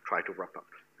try to wrap up.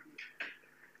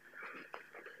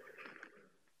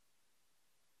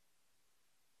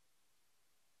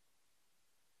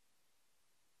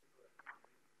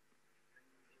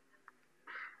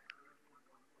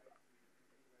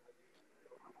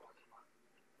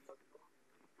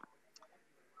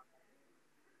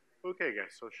 Okay,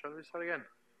 guys, so shall we start again?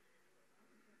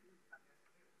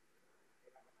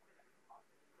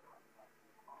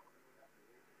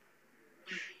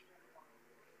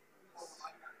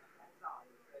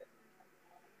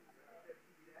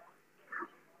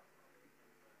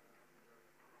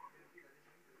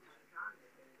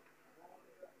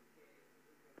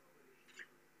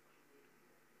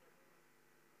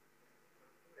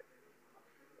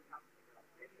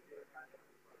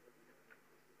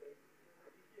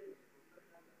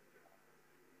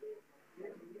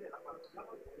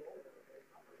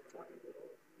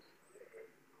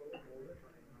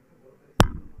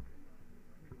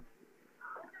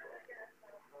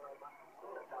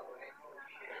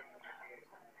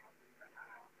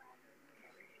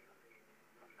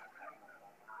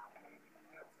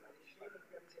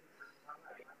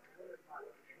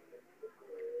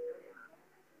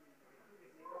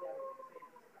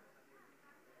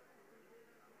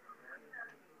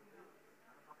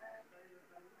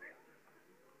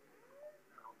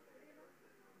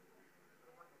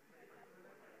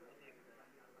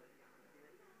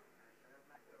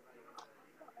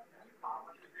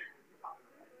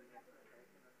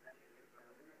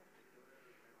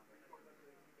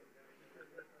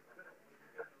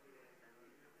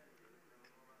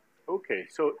 Okay,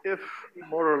 so if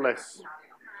more or less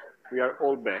we are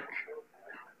all back,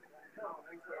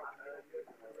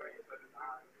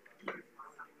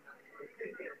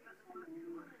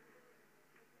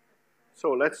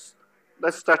 so let's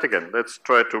start again. Let's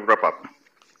try to wrap up.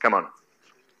 Come on.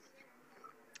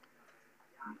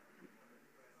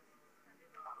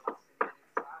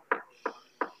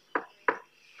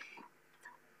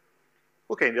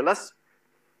 Okay, in the last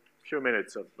few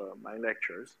minutes of my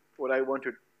lectures, what I want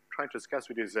to try to discuss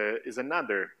with you is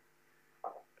another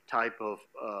type of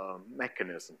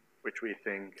mechanism which we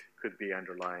think could be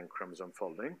underlying chromosome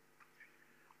folding.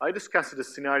 I discussed a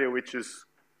scenario which is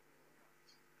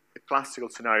a classical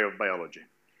scenario of biology,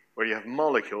 where you have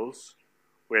molecules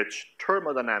which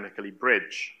thermodynamically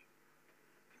bridge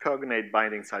cognate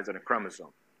binding sites on a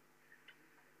chromosome.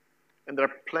 And there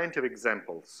are plenty of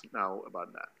examples now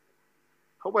about that.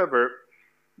 However,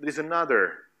 there is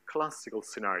another classical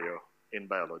scenario in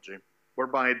biology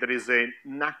whereby there is an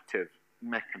active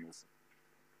mechanism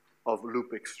of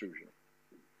loop extrusion.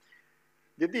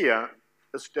 The idea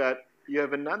is that you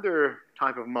have another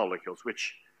type of molecules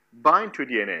which bind to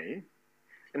DNA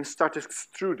and start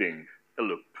extruding a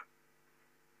loop.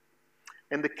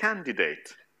 And the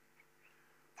candidate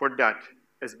for that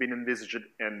has been envisaged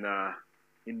in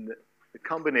the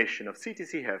combination of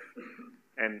CTCF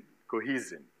and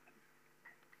cohesin.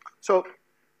 So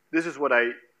this is what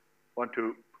I want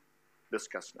to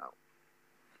discuss now.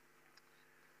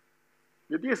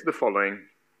 The idea is the following.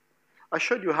 I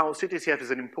showed you how CTCF is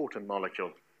an important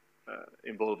molecule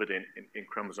involved in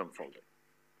chromosome folding.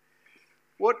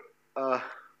 What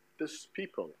these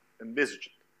people envisaged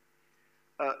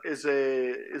is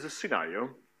a scenario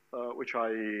which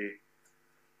I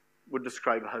would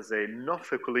describe as a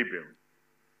Knopf equilibrium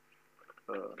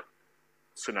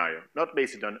scenario, not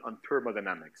based on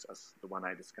thermodynamics as the one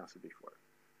I discussed before.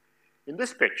 In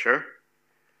this picture,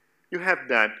 you have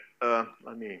that,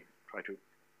 let me try to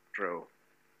draw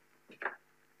the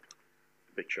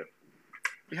picture.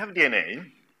 You have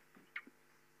DNA,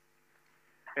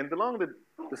 and along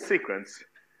the sequence,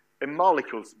 a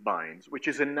molecule binds, which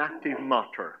is an active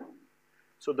motor.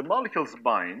 So the molecules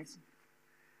binds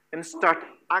and start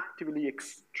actively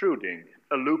extruding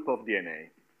a loop of DNA.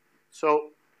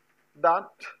 So that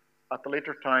at a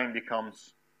later time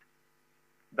becomes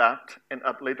that, and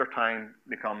at a later time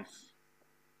becomes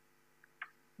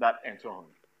that, and so on.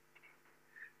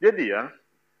 The idea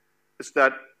is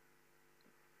that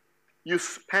you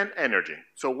spend energy.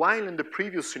 So while in the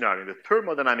previous scenario, the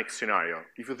thermodynamic scenario,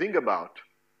 if you think about,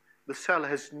 the cell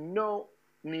has no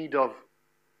need of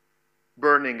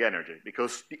burning energy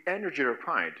because the energy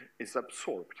required is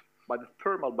absorbed by the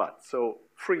thermal bath, so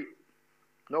free,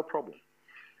 no problem.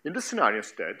 In this scenario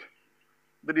instead,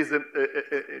 there is a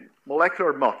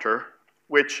molecular motor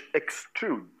which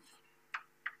extrudes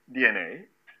DNA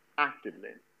actively.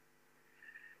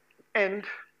 And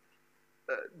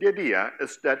the idea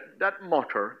is that that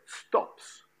motor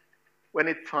stops when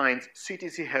it finds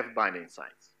CTCF binding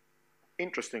sites.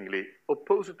 Interestingly,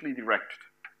 oppositely directed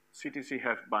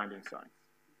CTCF binding sites.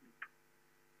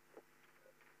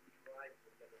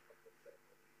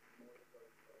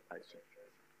 I see.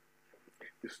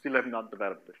 You still have not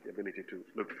developed the ability to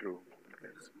look through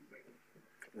this.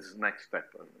 This is the next step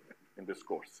in this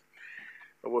course.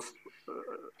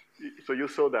 So you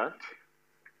saw that.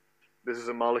 This is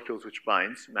a molecule which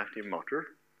binds an active motor.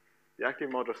 The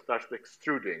active motor starts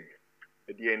extruding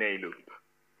a DNA loop,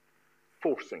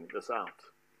 forcing this out.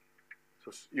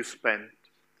 So you spend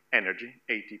energy,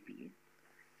 ATP,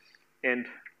 and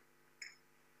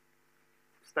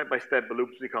step by step the loop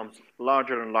becomes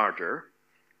larger and larger.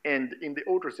 And in the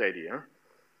author's idea,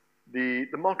 the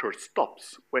motor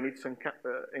stops when it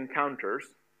encounters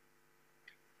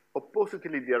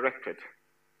oppositely directed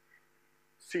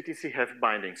CTCF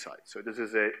binding site. So this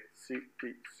is a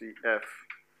CTCF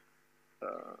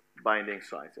binding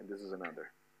site, and this is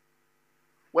another.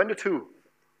 When the two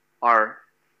are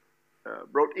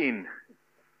brought in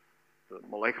the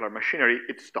molecular machinery,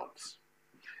 it stops.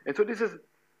 And so this has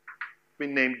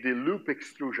been named the loop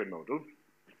extrusion model.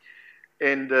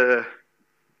 And the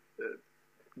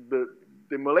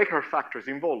molecular factors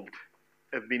involved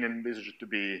have been envisaged to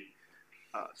be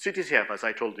CTCF, as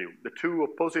I told you. The two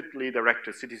oppositely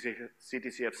directed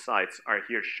CTCF sites are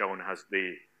here shown as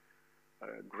the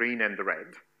green and the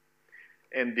red.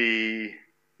 And the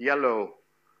yellow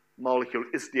molecule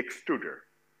is the extruder,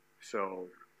 so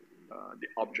the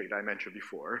object I mentioned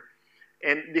before.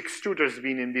 And the extruder has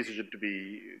been envisaged to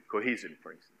be cohesin,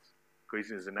 for instance.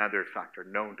 Cohesin is another factor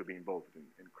known to be involved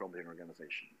in chromatin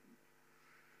organization.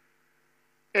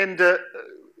 And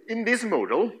in this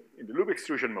model, in the loop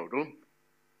extrusion model,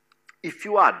 if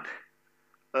you add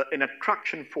an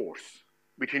attraction force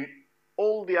between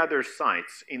all the other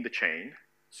sites in the chain,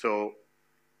 so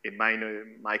in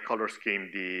my color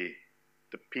scheme, the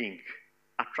pink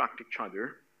attract each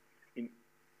other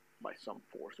by some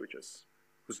force,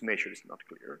 whose nature is not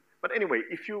clear. But anyway,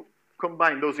 if you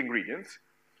combine those ingredients,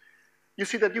 you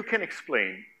see that you can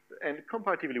explain, and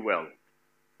comparatively well,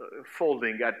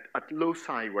 folding at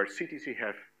loci where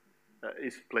CTCF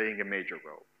is playing a major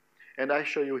role. And I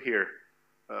show you here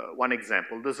one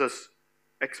example. This is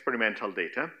experimental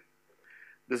data.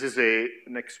 This is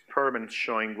an experiment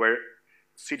showing where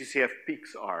CTCF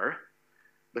peaks are.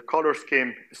 The color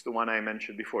scheme is the one I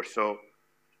mentioned before. So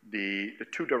the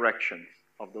two directions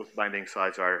of those binding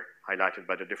sites are highlighted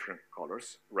by the different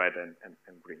colors, red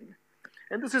and green.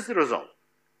 And this is the result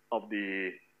of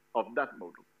that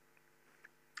model.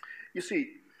 You see,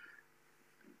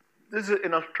 this is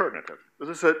an alternative. This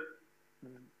is a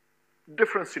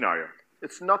different scenario.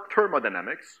 It's not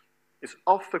thermodynamics. It's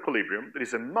off equilibrium. There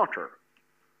is a motor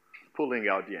pulling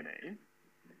out DNA.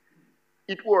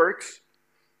 It works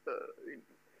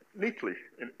neatly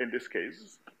in this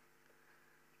case.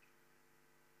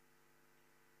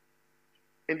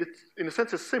 And it's, in a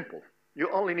sense, it's simple. You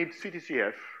only need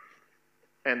CTCF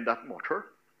and that motor.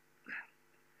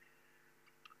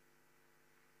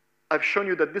 I've shown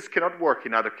you that this cannot work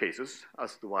in other cases,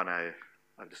 as the one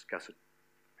I've discussed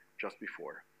just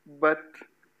before. But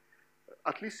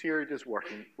at least here it is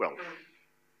working well.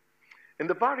 And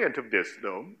the variant of this,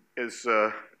 though, is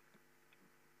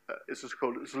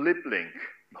called slip-link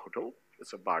model.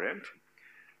 It's a variant.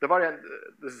 The variant,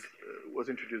 this was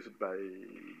introduced by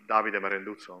Davide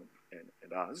Marenduzzo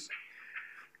and us.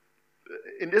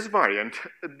 In this variant,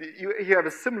 you have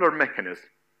a similar mechanism,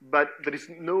 but there is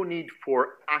no need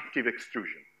for active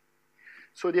extrusion.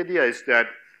 So the idea is that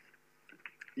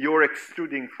your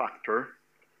extruding factor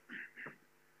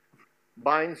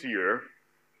binds here,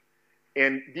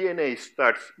 and DNA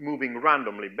starts moving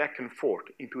randomly back and forth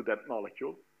into that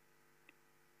molecule.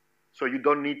 So you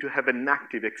don't need to have an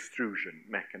active extrusion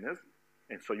mechanism,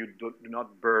 and so you do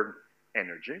not burn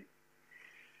energy.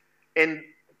 And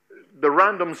the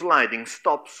random sliding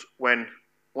stops when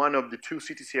one of the two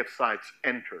CTCF sites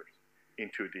enters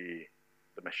into the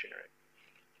machinery.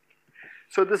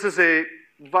 So this is a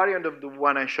variant of the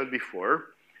one I showed before,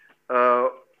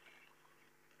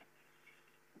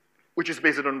 which is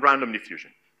based on random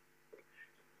diffusion.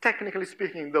 Technically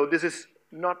speaking, though, this is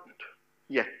not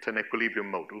yet an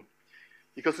equilibrium model,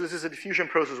 because this is a diffusion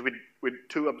process with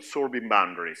two absorbing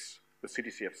boundaries, the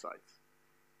CTCF sites.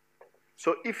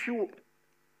 So if you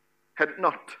had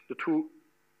not the two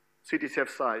CTCF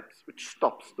sites which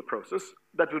stops the process,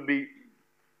 that would be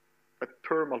a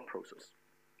thermal process,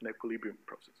 an equilibrium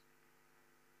process.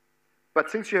 But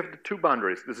since you have the two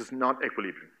boundaries, this is not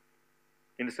equilibrium,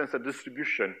 in the sense that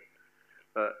distribution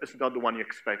is not the one you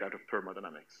expect out of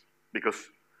thermodynamics. because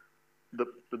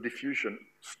the diffusion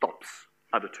stops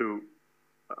at the two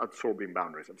adsorbing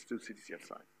boundaries, at the two CTCF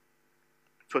sides.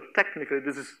 So technically,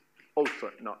 this is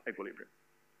also not equilibrium.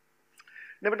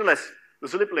 Nevertheless, the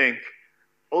slip link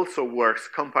also works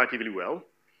comparatively well.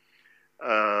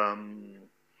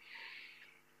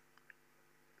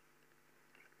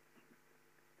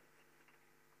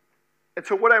 And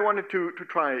so what I wanted to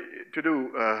try to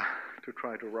do, to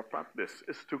try to wrap up this,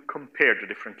 is to compare the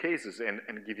different cases and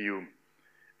give you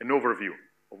an overview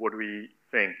of what we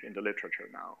think in the literature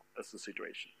now as the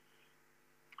situation.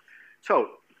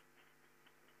 So,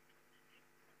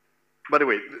 by the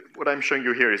way, what I'm showing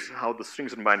you here is how the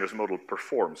strings and binders model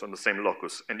performs on the same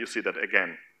locus, and you see that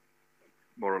again,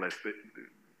 more or less,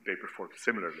 they perform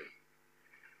similarly.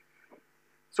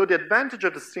 So the advantage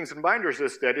of the strings and binders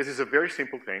is that this is a very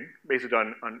simple thing based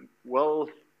on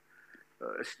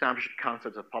well-established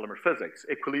concepts of polymer physics,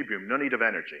 equilibrium, no need of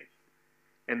energy.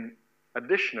 And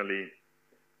additionally,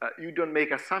 you don't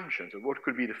make assumptions of what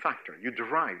could be the factor. You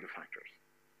derive the factors,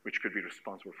 which could be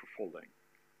responsible for folding.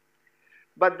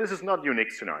 But this is not the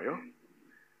unique scenario.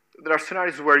 There are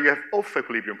scenarios where you have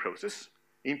off-equilibrium process,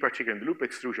 in particular in the loop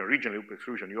extrusion, regional loop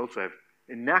extrusion, you also have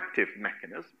an active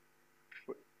mechanism.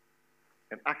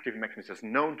 An active mechanism is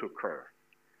known to occur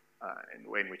in the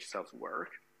way in which cells work.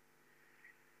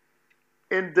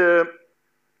 And to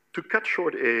cut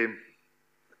short a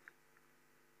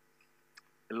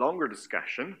longer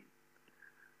discussion,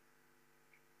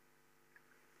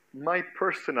 my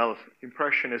personal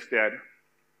impression is that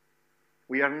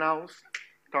we are now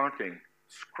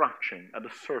scratching at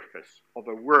the surface of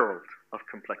a world of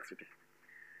complexity,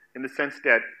 in the sense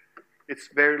that it's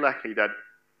very likely that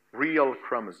real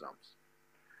chromosomes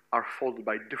are folded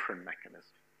by different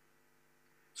mechanisms.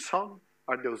 Some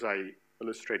are those I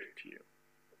illustrated to you.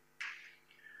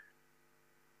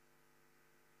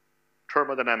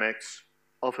 Thermodynamics,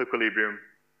 off equilibrium,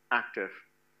 active.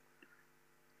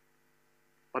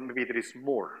 But maybe there is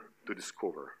more to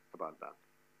discover about that.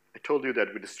 I told you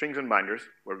that with the strings and binders,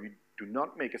 where we do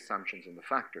not make assumptions on the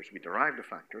factors, we derive the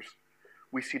factors,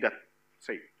 we see that,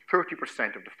 say,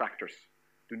 30% of the factors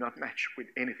do not match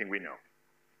with anything we know.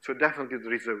 So definitely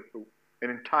there is an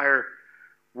entire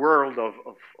world of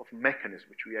mechanisms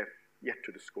which we have yet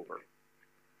to discover.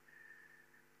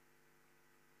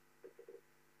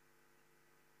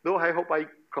 Though I hope I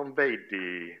conveyed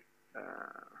the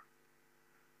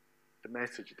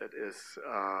message that is,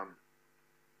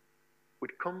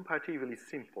 with comparatively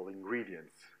simple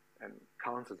ingredients and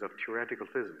concepts of theoretical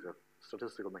physics, of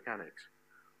statistical mechanics,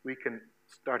 we can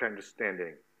start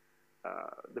understanding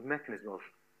the mechanism of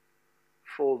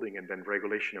folding and then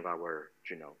regulation of our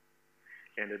genome.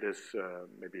 And it is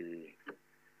maybe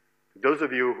those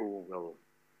of you who will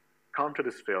come to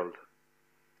this field,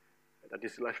 that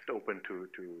is left open to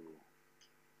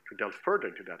delve further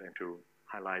into that and to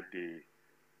highlight the,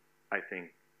 I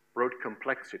think, broad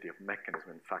complexity of mechanisms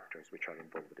and factors which are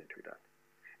involved into that.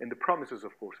 And the promises,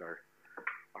 of course, are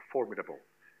formidable,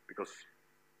 because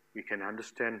we can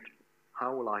understand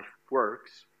how life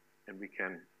works, and we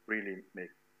can really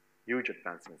make huge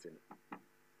advancements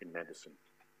in medicine.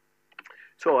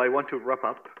 So I want to wrap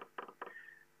up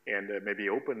and maybe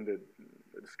open the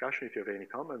discussion if you have any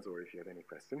comments or if you have any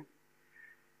questions.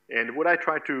 And what I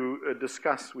try to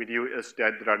discuss with you is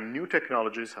that there are new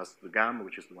technologies, as the gamma,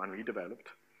 which is the one we developed,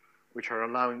 which are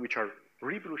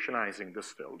revolutionizing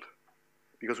this field,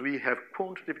 because we have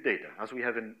quantitative data, as we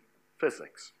have in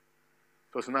physics.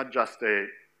 So it's not just an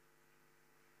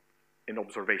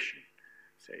observation.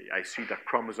 Say, I see that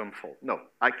chromosome fold. No,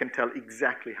 I can tell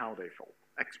exactly how they fold,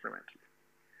 experimentally.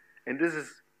 And this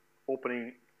is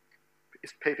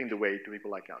paving the way to people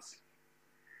like us.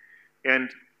 And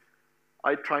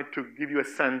I tried to give you a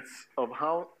sense of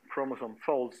how chromosome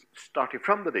folds starting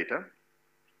from the data,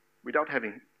 without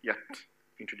having yet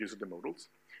introduced the models.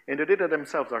 And the data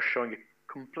themselves are showing a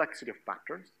complexity of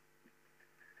patterns,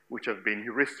 which have been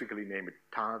heuristically named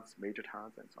TADs, major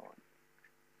TADs, and so on.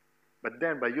 But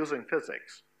then by using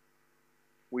physics,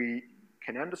 we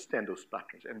can understand those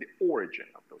patterns and the origin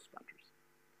of those patterns,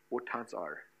 what TADs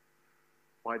are,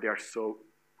 why they are so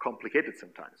complicated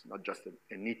sometimes, not just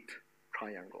a neat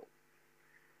triangle,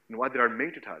 and why there are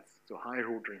major TADs, so higher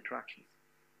order interactions,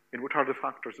 and what are the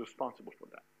factors responsible for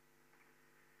that.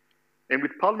 And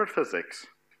with polymer physics,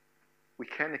 we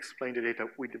can explain the data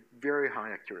with very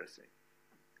high accuracy.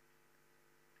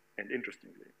 And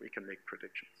interestingly, we can make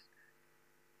predictions.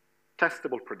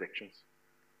 Testable predictions,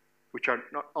 which are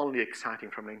not only exciting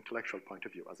from an intellectual point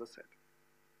of view, as I said,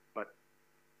 but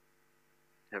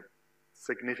have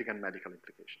significant medical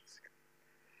implications.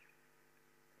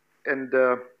 And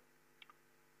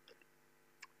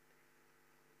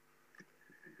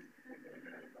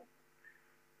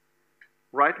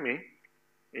write me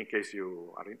in case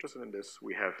you are interested in this.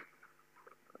 We have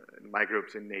my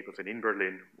groups in Naples and in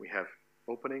Berlin. We have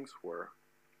openings for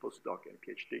postdoc and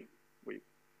PhD. We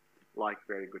like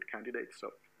very good candidates. So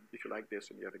if you like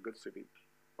this and you have a good CV,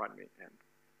 write me and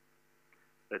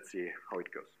let's see how it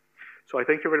goes. So I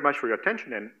thank you very much for your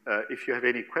attention. And if you have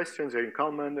any questions or any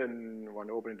comment and want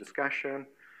to open a discussion,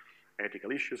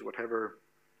 ethical issues, whatever,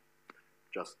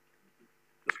 just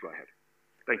go ahead.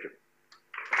 Thank you.